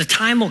the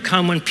time will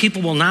come when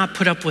people will not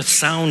put up with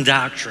sound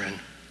doctrine.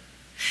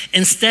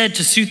 Instead,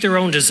 to suit their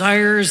own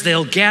desires,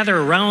 they'll gather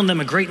around them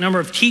a great number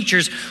of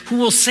teachers who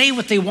will say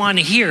what they want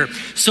to hear."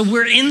 So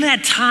we're in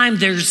that time,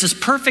 there's this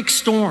perfect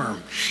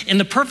storm. And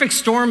the perfect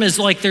storm is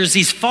like there's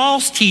these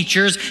false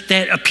teachers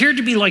that appear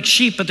to be like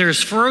sheep, but they're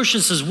as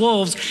ferocious as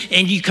wolves.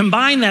 And you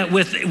combine that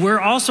with, we're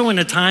also in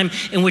a time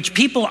in which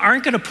people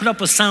aren't going to put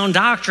up with sound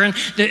doctrine.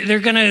 They're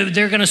going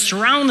to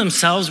surround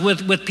themselves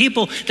with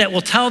people that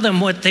will tell them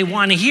what they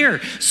want to hear.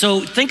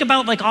 So think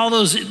about like all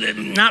those,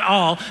 not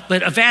all,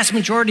 but a vast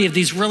majority of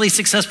these really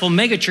successful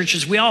mega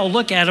churches. We all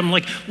look at them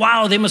like,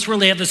 wow, they must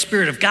really have the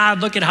Spirit of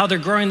God. Look at how they're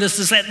growing, this,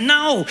 that.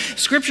 No,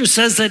 Scripture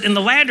says that in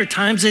the latter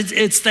times,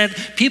 it's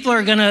that people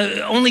are going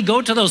to only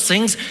go to those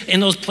things in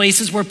those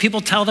places where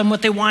people tell them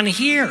what they want to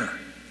hear.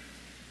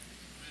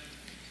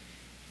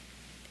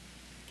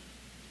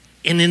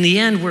 And in the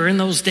end, we're in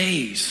those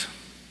days.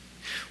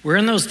 We're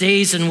in those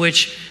days in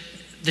which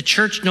the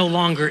church no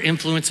longer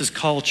influences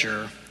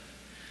culture,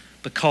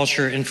 but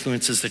culture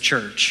influences the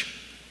church.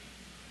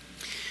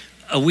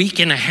 a week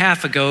and a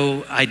half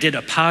ago, I did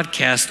a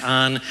podcast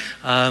on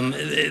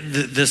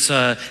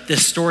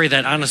this story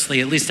that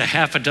honestly, at least a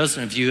half a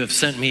dozen of you have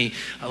sent me,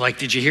 like,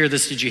 did you hear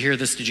this? Did you hear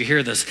this? Did you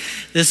hear this?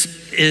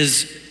 This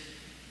is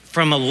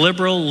from a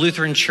liberal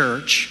Lutheran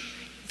church,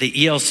 the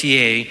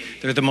ELCA.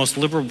 They're the most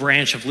liberal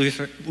branch of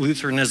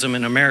Lutheranism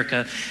in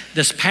America.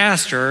 This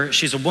pastor,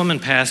 she's a woman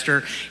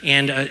pastor,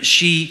 and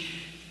she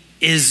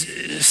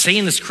is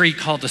saying this creed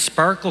called the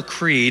Sparkle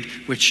Creed,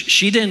 which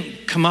she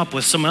didn't come up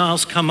with, someone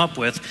else come up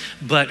with,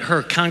 but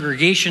her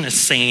congregation is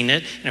saying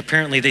it, and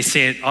apparently they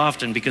say it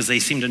often because they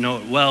seem to know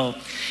it well.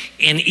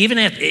 And even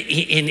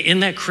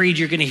in that creed,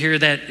 you're going to hear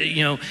that,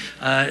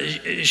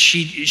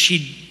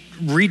 she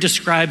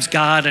redescribes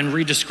God and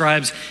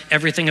redescribes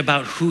everything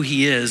about who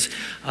he is.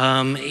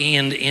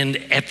 And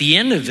at the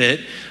end of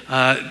it,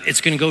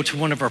 it's going to go to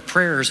one of our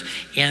prayers.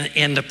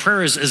 And the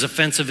prayer is as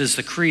offensive as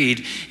the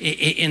creed.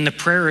 And the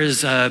prayer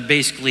is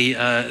basically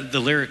the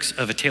lyrics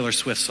of a Taylor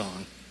Swift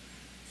song.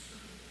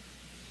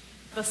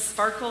 The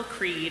Sparkle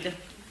Creed.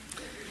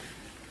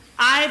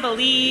 I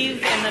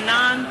believe in the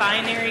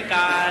non-binary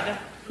God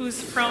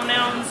whose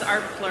pronouns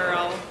are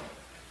plural.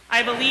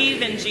 I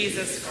believe in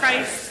Jesus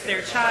Christ,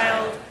 their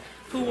child,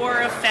 who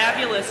wore a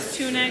fabulous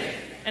tunic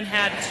and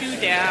had 2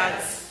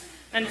 dads,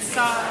 and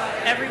saw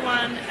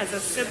everyone as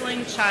a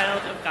sibling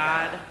child of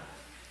God.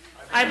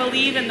 I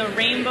believe in the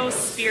rainbow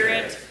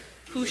spirit,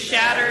 who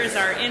shatters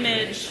our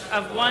image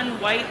of one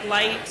white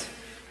light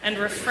and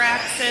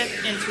refracts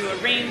it into a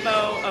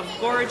rainbow of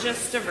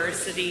gorgeous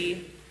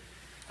diversity.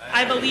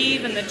 I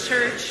believe in the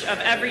church of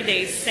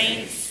everyday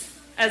saints,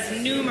 as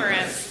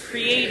numerous,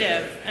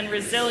 creative, and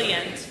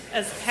resilient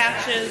as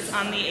patches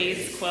on the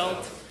AIDS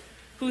quilt,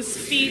 whose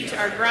feet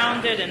are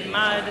grounded in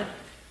mud,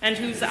 and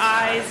whose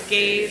eyes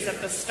gaze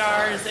at the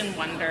stars in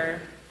wonder.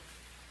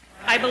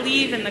 I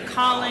believe in the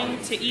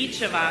calling to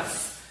each of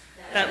us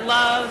that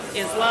love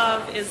is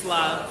love is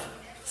love.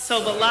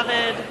 So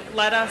beloved,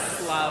 let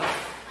us love.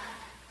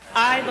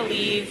 I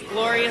believe,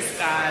 glorious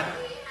God,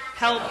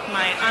 help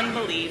my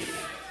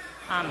unbelief.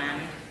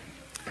 Amen.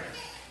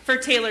 For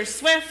Taylor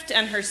Swift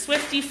and her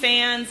Swiftie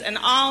fans and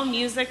all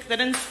music that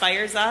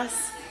inspires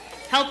us,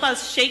 help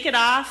us shake it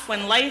off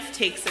when life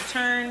takes a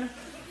turn.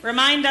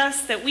 Remind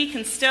us that we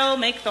can still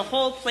make the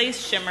whole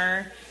place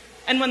shimmer.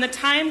 And when the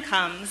time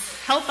comes,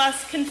 help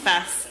us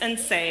confess and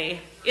say,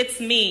 it's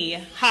me.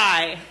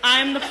 Hi,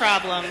 I'm the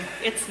problem.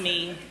 It's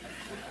me.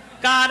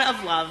 God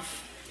of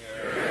love.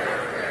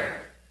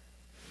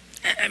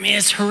 I mean,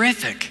 it's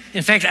horrific.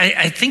 In fact,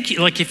 I think,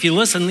 like, if you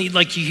listen,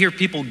 like, you hear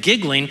people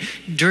giggling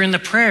during the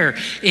prayer.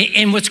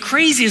 And what's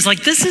crazy is,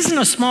 like, this isn't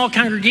a small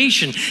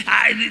congregation.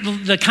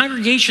 The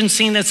congregation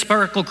saying that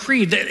Sparkle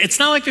Creed, it's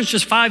not like there's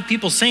just 5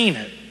 people saying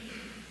it.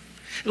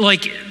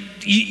 Like,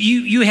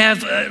 you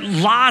have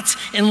lots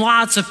and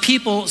lots of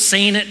people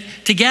saying it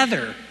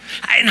together.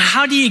 And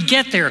how do you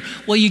get there?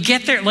 Well, you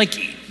get there, like,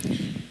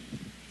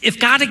 if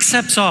God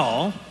accepts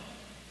all,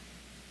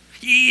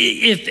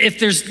 if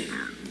there's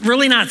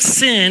really not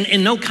sin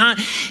and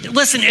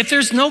listen, if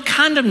there's no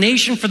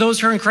condemnation for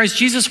those who are in Christ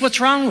Jesus, what's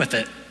wrong with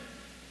it?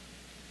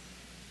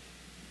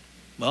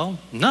 Well,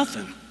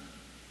 nothing.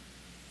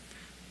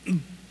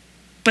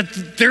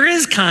 But there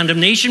is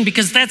condemnation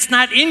because that's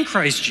not in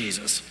Christ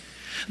Jesus.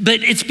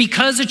 But it's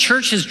because the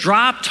church has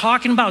dropped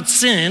talking about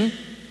sin,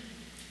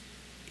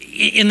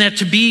 in that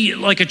to be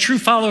like a true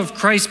follower of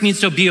Christ means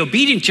to be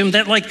obedient to him,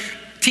 that, like,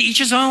 to each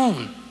his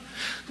own.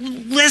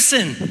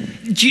 Listen,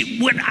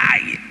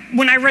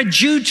 when I read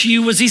Jude to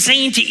you, was he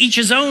saying to each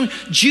his own?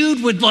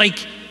 Jude would, like,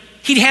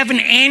 he'd have an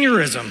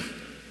aneurysm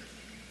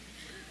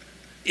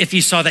if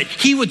he saw that.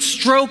 He would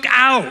stroke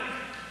out.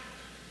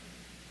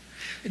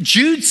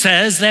 Jude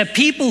says that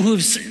people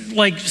who've,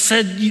 like,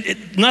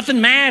 said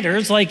nothing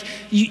matters, like,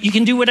 you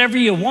can do whatever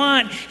you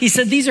want. He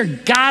said these are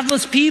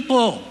godless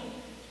people,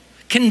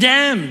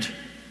 condemned.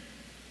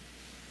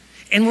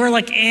 And we're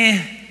like,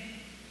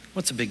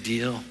 what's a big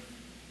deal?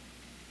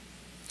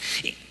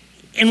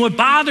 And what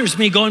bothers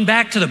me, going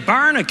back to the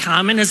Barna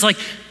comment, is, like,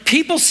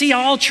 people see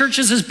all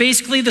churches as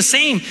basically the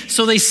same.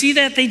 So they see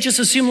that, they just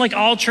assume, like,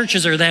 all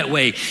churches are that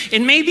way.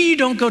 And maybe you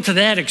don't go to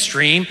that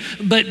extreme,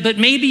 but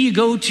maybe you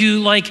go to,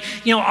 like,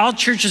 all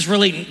churches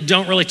really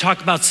don't really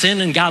talk about sin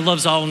and God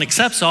loves all and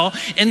accepts all.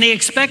 And they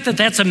expect that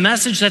that's a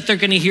message that they're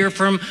going to hear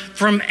from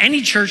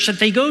any church that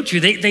they go to.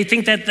 They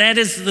think that that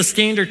is the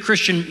standard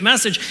Christian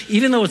message,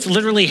 even though it's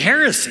literally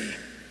heresy.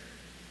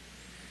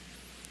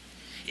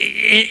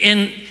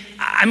 And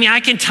I mean, I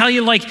can tell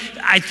you, like,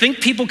 I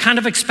think people kind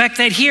of expect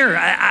that here.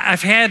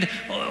 I've had,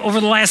 over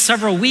the last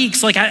several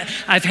weeks, like,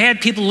 I've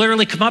had people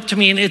literally come up to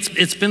me, and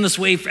it's been this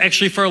way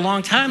actually for a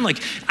long time.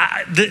 Like,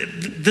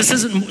 this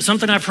isn't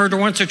something I've heard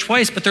once or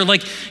twice, but they're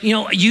like,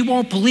 you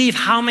won't believe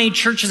how many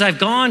churches I've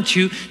gone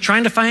to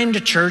trying to find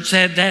a church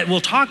that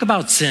will talk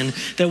about sin,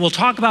 that will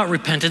talk about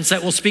repentance,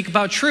 that will speak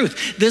about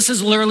truth. This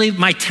is literally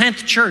my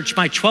 10th church,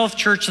 my 12th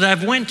church that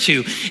I've went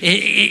to.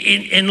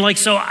 And like,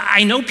 so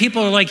I know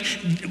people are like,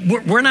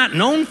 we're not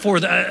known for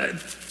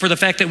the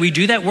fact that we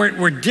do that.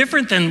 We're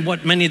different than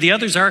what many of the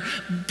others are,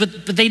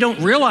 but they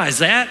don't realize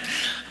that.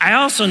 I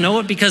also know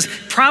it because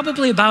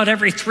probably about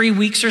every 3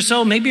 weeks or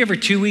so, maybe every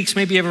 2 weeks,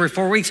 maybe every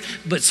 4 weeks,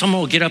 but someone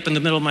will get up in the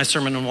middle of my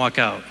sermon and walk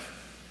out.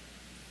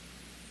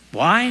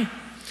 Why?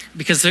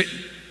 Because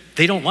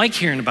they don't like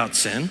hearing about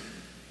sin.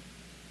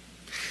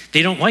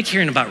 They don't like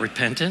hearing about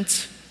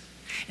repentance.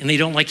 And they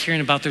don't like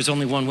hearing about there's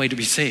only one way to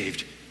be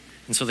saved.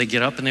 And so they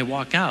get up and they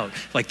walk out.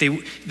 Like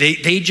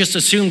they just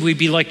assumed we'd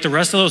be like the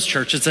rest of those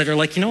churches that are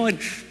like, you know what?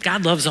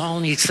 God loves all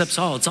and he accepts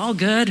all. It's all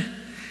good.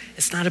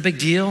 It's not a big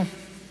deal.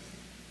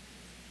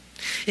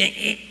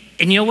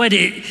 And you know what?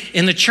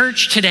 In the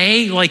church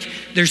today, like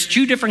there's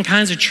two different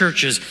kinds of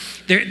churches.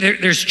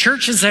 There's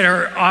churches that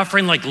are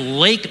offering like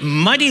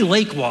muddy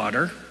lake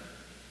water.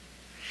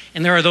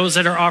 And there are those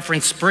that are offering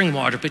spring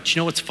water. But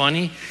you know what's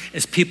funny?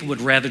 Is people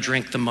would rather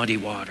drink the muddy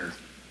water.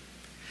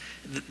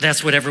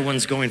 That's what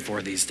everyone's going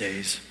for these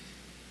days.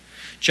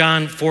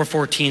 John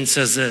 4:14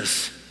 says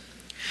this,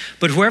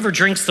 "But whoever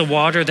drinks the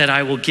water that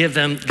I will give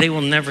them, they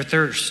will never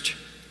thirst.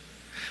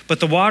 But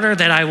the water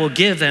that I will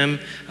give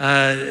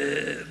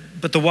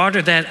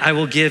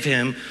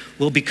him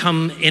will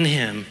become in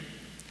him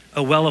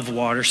a well of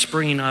water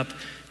springing up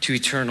to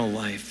eternal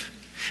life."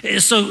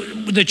 So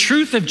the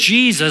truth of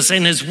Jesus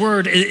and his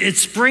word,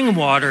 it's spring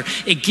water.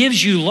 It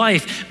gives you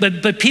life.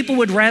 But people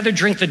would rather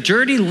drink the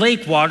dirty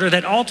lake water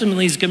that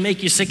ultimately is going to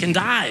make you sick and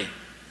die.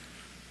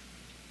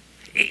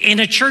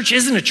 And a church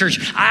isn't a church.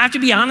 I have to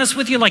be honest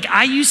with you. Like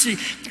I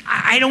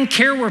don't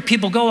care where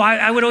people go.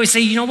 I would always say,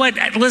 you know what?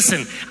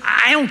 Listen,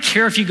 I don't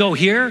care if you go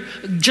here.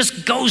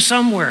 Just go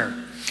somewhere.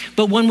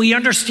 But when we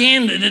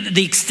understand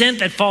the extent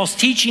that false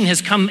teaching has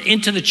come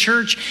into the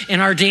church in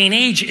our day and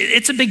age,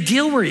 it's a big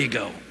deal where you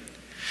go.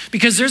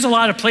 Because there's a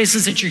lot of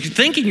places that you're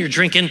thinking you're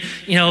drinking,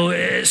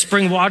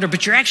 spring water,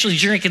 but you're actually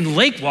drinking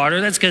lake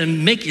water that's going to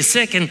make you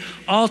sick and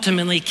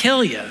ultimately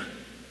kill you.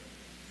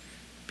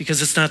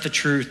 Because it's not the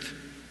truth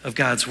of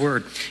God's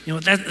word.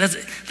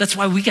 That's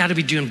why we got to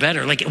be doing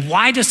better. Like,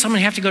 why does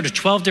someone have to go to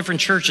 12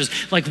 different churches?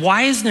 Like,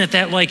 why isn't it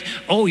that like,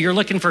 oh, you're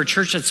looking for a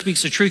church that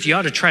speaks the truth, you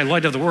ought to try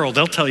Light of the World.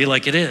 They'll tell you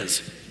like it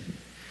is.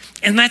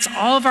 And that's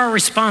all of our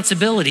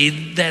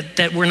responsibility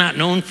that we're not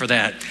known for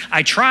that.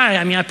 I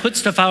put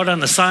stuff out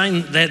on the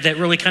sign that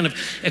really kind of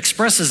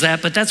expresses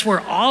that, but that's where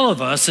all of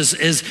us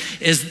is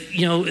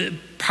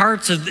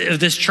parts of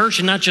this church,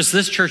 and not just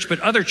this church,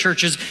 but other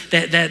churches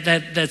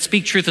that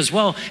speak truth as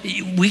well.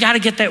 We got to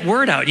get that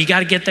word out. You got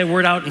to get that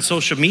word out in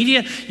social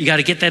media. You got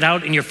to get that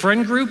out in your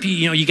friend group.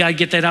 You got to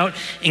get that out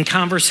in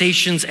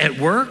conversations at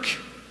work.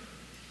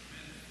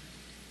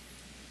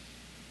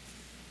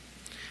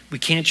 We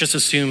can't just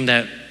assume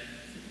that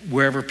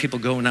wherever people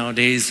go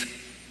nowadays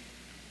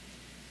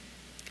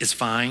is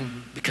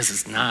fine, because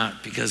it's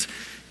not. Because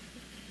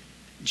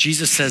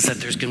Jesus says that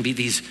there's going to be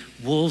these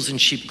wolves in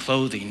sheep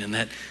clothing, and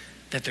that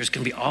there's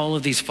going to be all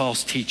of these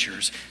false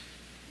teachers.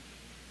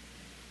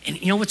 And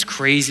you know what's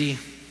crazy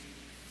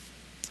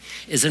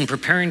is, in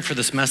preparing for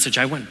this message,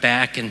 I went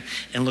back and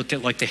looked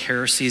at like the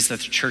heresies that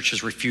the church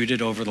has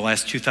refuted over the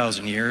last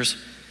 2,000 years.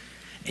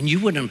 And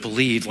you wouldn't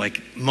believe,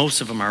 like,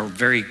 most of them are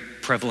very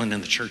prevalent in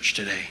the church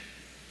today.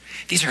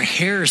 These are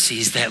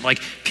heresies that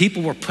like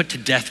people were put to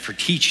death for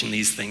teaching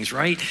these things,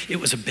 right? It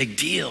was a big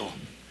deal.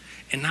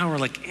 And now we're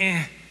like,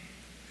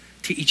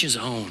 to each his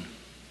own.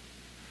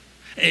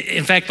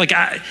 In fact, like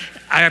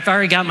I've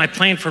already got my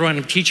plan for what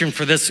I'm teaching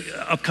for this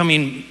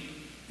upcoming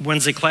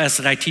Wednesday class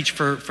that I teach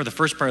for the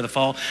first part of the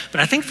fall.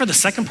 But I think for the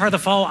second part of the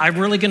fall, I'm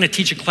really going to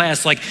teach a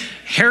class like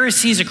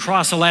heresies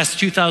across the last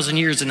 2,000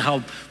 years and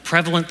how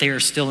prevalent they are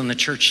still in the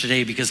church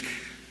today, because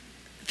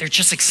they're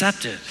just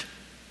accepted.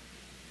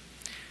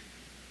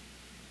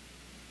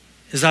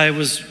 As I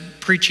was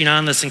preaching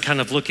on this and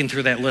kind of looking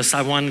through that list,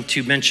 I wanted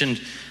to mention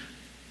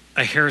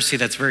a heresy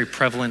that's very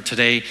prevalent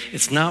today.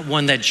 It's not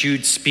one that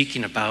Jude's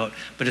speaking about,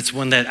 but it's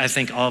one that I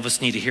think all of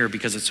us need to hear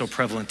because it's so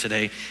prevalent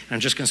today. And I'm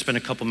just going to spend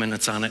a couple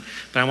minutes on it.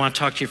 But I want to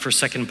talk to you for a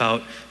second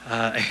about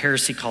a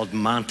heresy called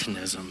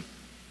Montanism,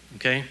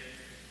 okay?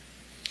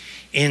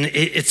 And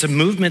it's a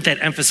movement that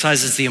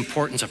emphasizes the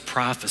importance of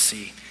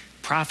prophecy.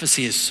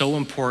 Prophecy is so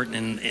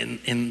important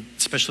in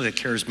especially the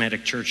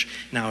charismatic church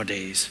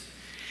nowadays.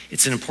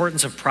 It's an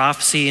importance of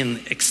prophecy and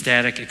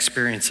ecstatic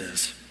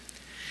experiences.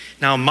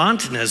 Now,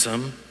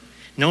 Montanism,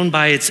 known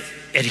by its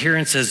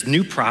adherents as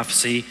New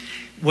Prophecy,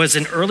 was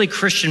an early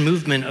Christian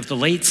movement of the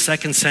late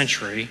 2nd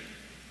century,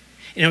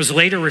 and it was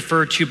later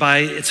referred to by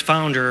its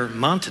founder,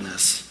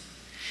 Montanus.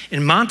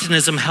 And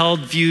Montanism held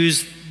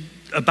views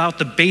about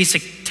the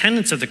basic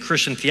tenets of the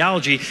Christian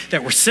theology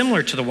that were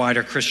similar to the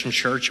wider Christian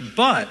church,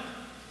 but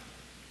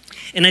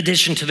in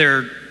addition to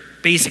their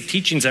basic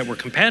teachings that were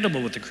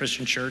compatible with the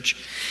Christian church,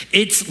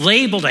 it's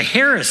labeled a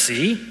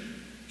heresy,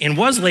 and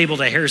was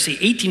labeled a heresy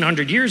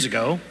 1,800 years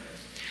ago,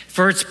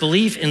 for its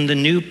belief in the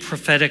new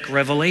prophetic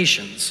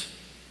revelations.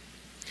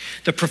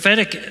 The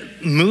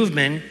prophetic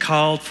movement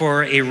called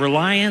for a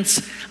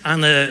reliance on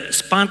the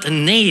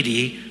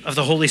spontaneity of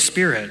the Holy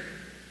Spirit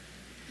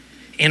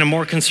and a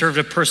more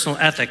conservative personal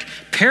ethic.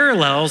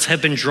 Parallels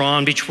have been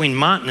drawn between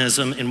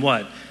Montanism and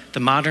what? The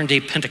modern day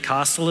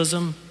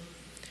Pentecostalism,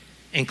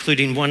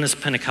 including Oneness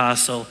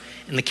Pentecostal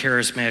in the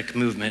charismatic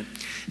movement.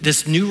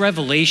 This new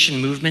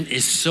revelation movement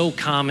is so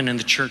common in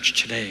the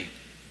church today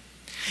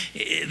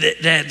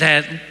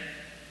that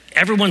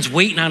everyone's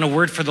waiting on a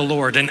word for the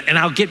Lord. And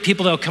I'll get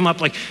people that'll come up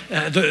like,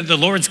 the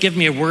Lord's given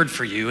me a word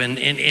for you.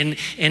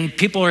 And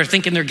people are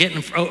thinking they're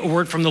getting a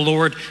word from the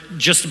Lord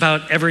just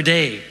about every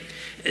day.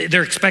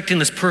 They're expecting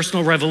this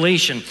personal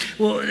revelation.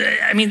 Well,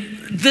 I mean,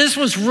 this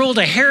was ruled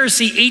a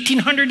heresy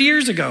 1,800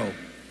 years ago.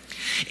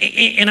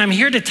 And I'm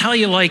here to tell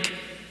you, like,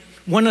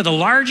 one of the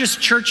largest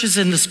churches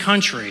in this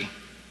country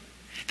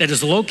that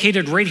is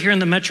located right here in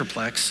the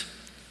Metroplex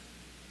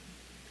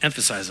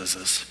emphasizes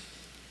this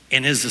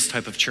and is this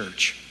type of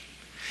church.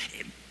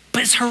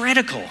 But it's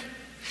heretical.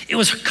 It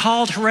was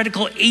called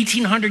heretical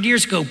 1,800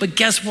 years ago, but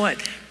guess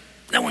what?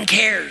 No one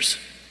cares.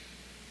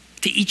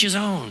 To each his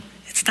own.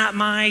 It's not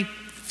my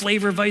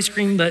flavor of ice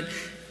cream, but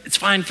it's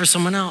fine for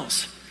someone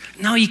else.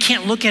 No, you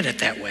can't look at it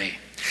that way.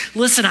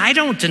 Listen, I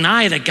don't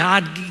deny that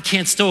God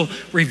can't still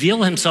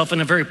reveal himself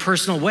in a very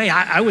personal way.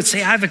 I would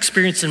say I've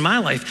experienced in my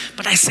life,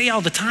 but I say all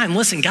the time,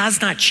 listen,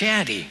 God's not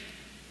chatty.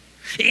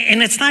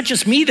 And it's not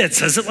just me that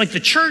says it, like the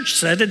church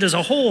said it as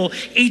a whole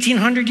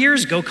 1,800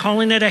 years ago,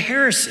 calling it a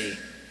heresy.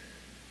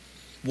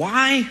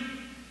 Why?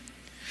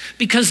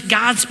 Because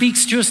God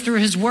speaks to us through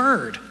his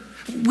word.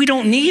 We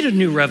don't need a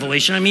new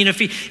revelation. I mean, if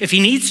he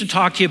needs to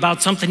talk to you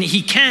about something,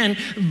 he can,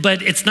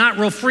 but it's not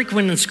real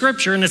frequent in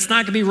Scripture, and it's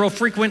not going to be real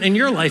frequent in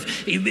your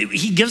life.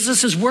 He gives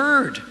us his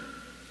word.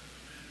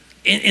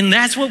 And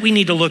that's what we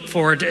need to look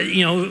for,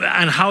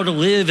 on how to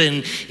live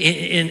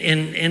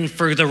and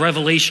for the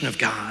revelation of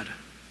God.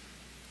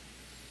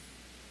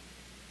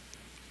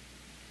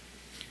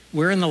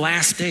 We're in the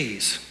last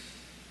days.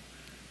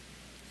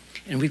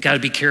 And we've got to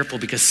be careful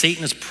because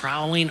Satan is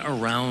prowling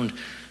around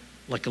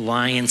like a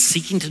lion,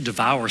 seeking to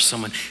devour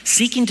someone,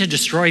 seeking to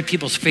destroy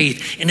people's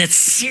faith. And it's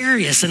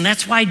serious. And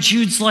that's why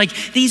Jude's like,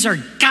 these are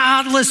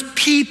godless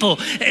people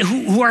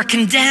who are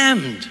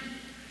condemned.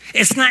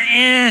 It's not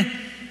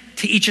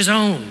to each his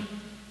own.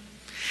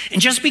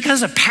 And just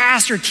because a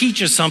pastor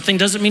teaches something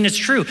doesn't mean it's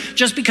true.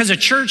 Just because a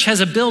church has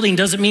a building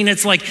doesn't mean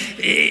it's like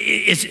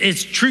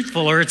it's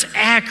truthful or it's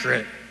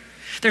accurate.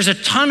 There's a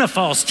ton of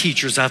false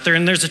teachers out there,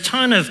 and there's a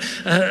ton of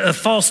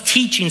false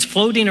teachings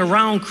floating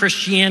around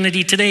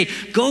Christianity today.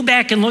 Go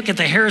back and look at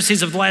the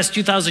heresies of the last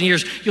 2,000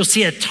 years. You'll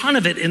see a ton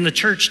of it in the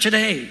church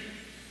today.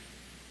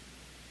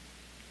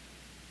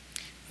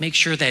 Make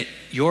sure that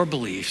your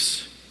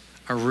beliefs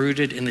are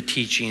rooted in the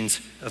teachings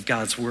of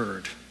God's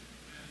word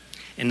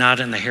and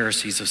not in the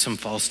heresies of some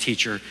false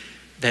teacher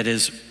that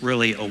is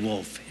really a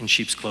wolf in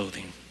sheep's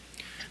clothing.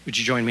 Would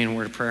you join me in a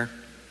word of prayer?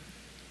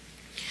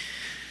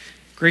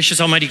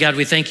 Gracious Almighty God,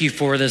 we thank you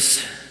for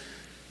this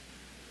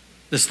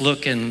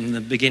look in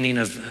the beginning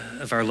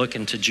of our look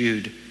into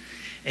Jude.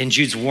 And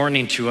Jude's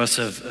warning to us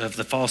of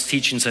the false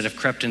teachings that have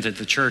crept into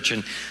the church.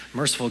 And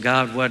merciful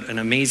God, what an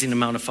amazing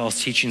amount of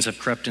false teachings have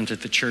crept into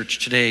the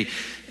church today,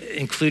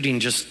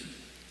 including just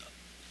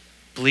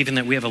believing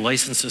that we have a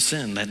license to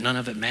sin, that none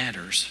of it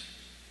matters.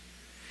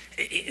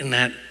 And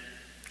that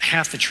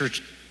half the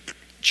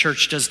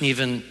church doesn't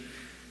even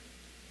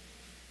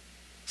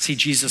see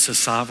Jesus as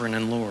sovereign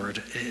and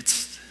Lord.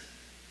 It's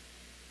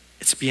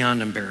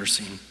beyond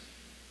embarrassing.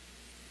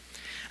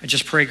 I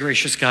just pray,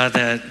 gracious God,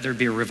 that there'd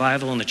be a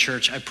revival in the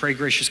church. I pray,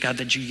 gracious God,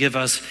 that you give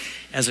us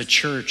as a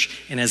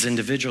church and as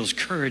individuals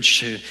courage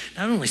to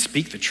not only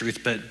speak the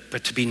truth,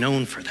 but to be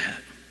known for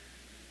that.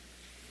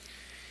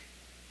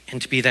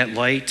 And to be that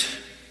light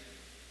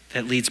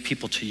that leads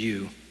people to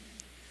you,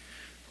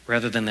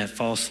 rather than that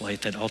false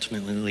light that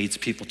ultimately leads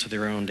people to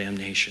their own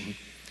damnation.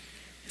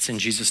 It's in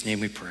Jesus' name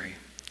we pray.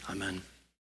 Amen.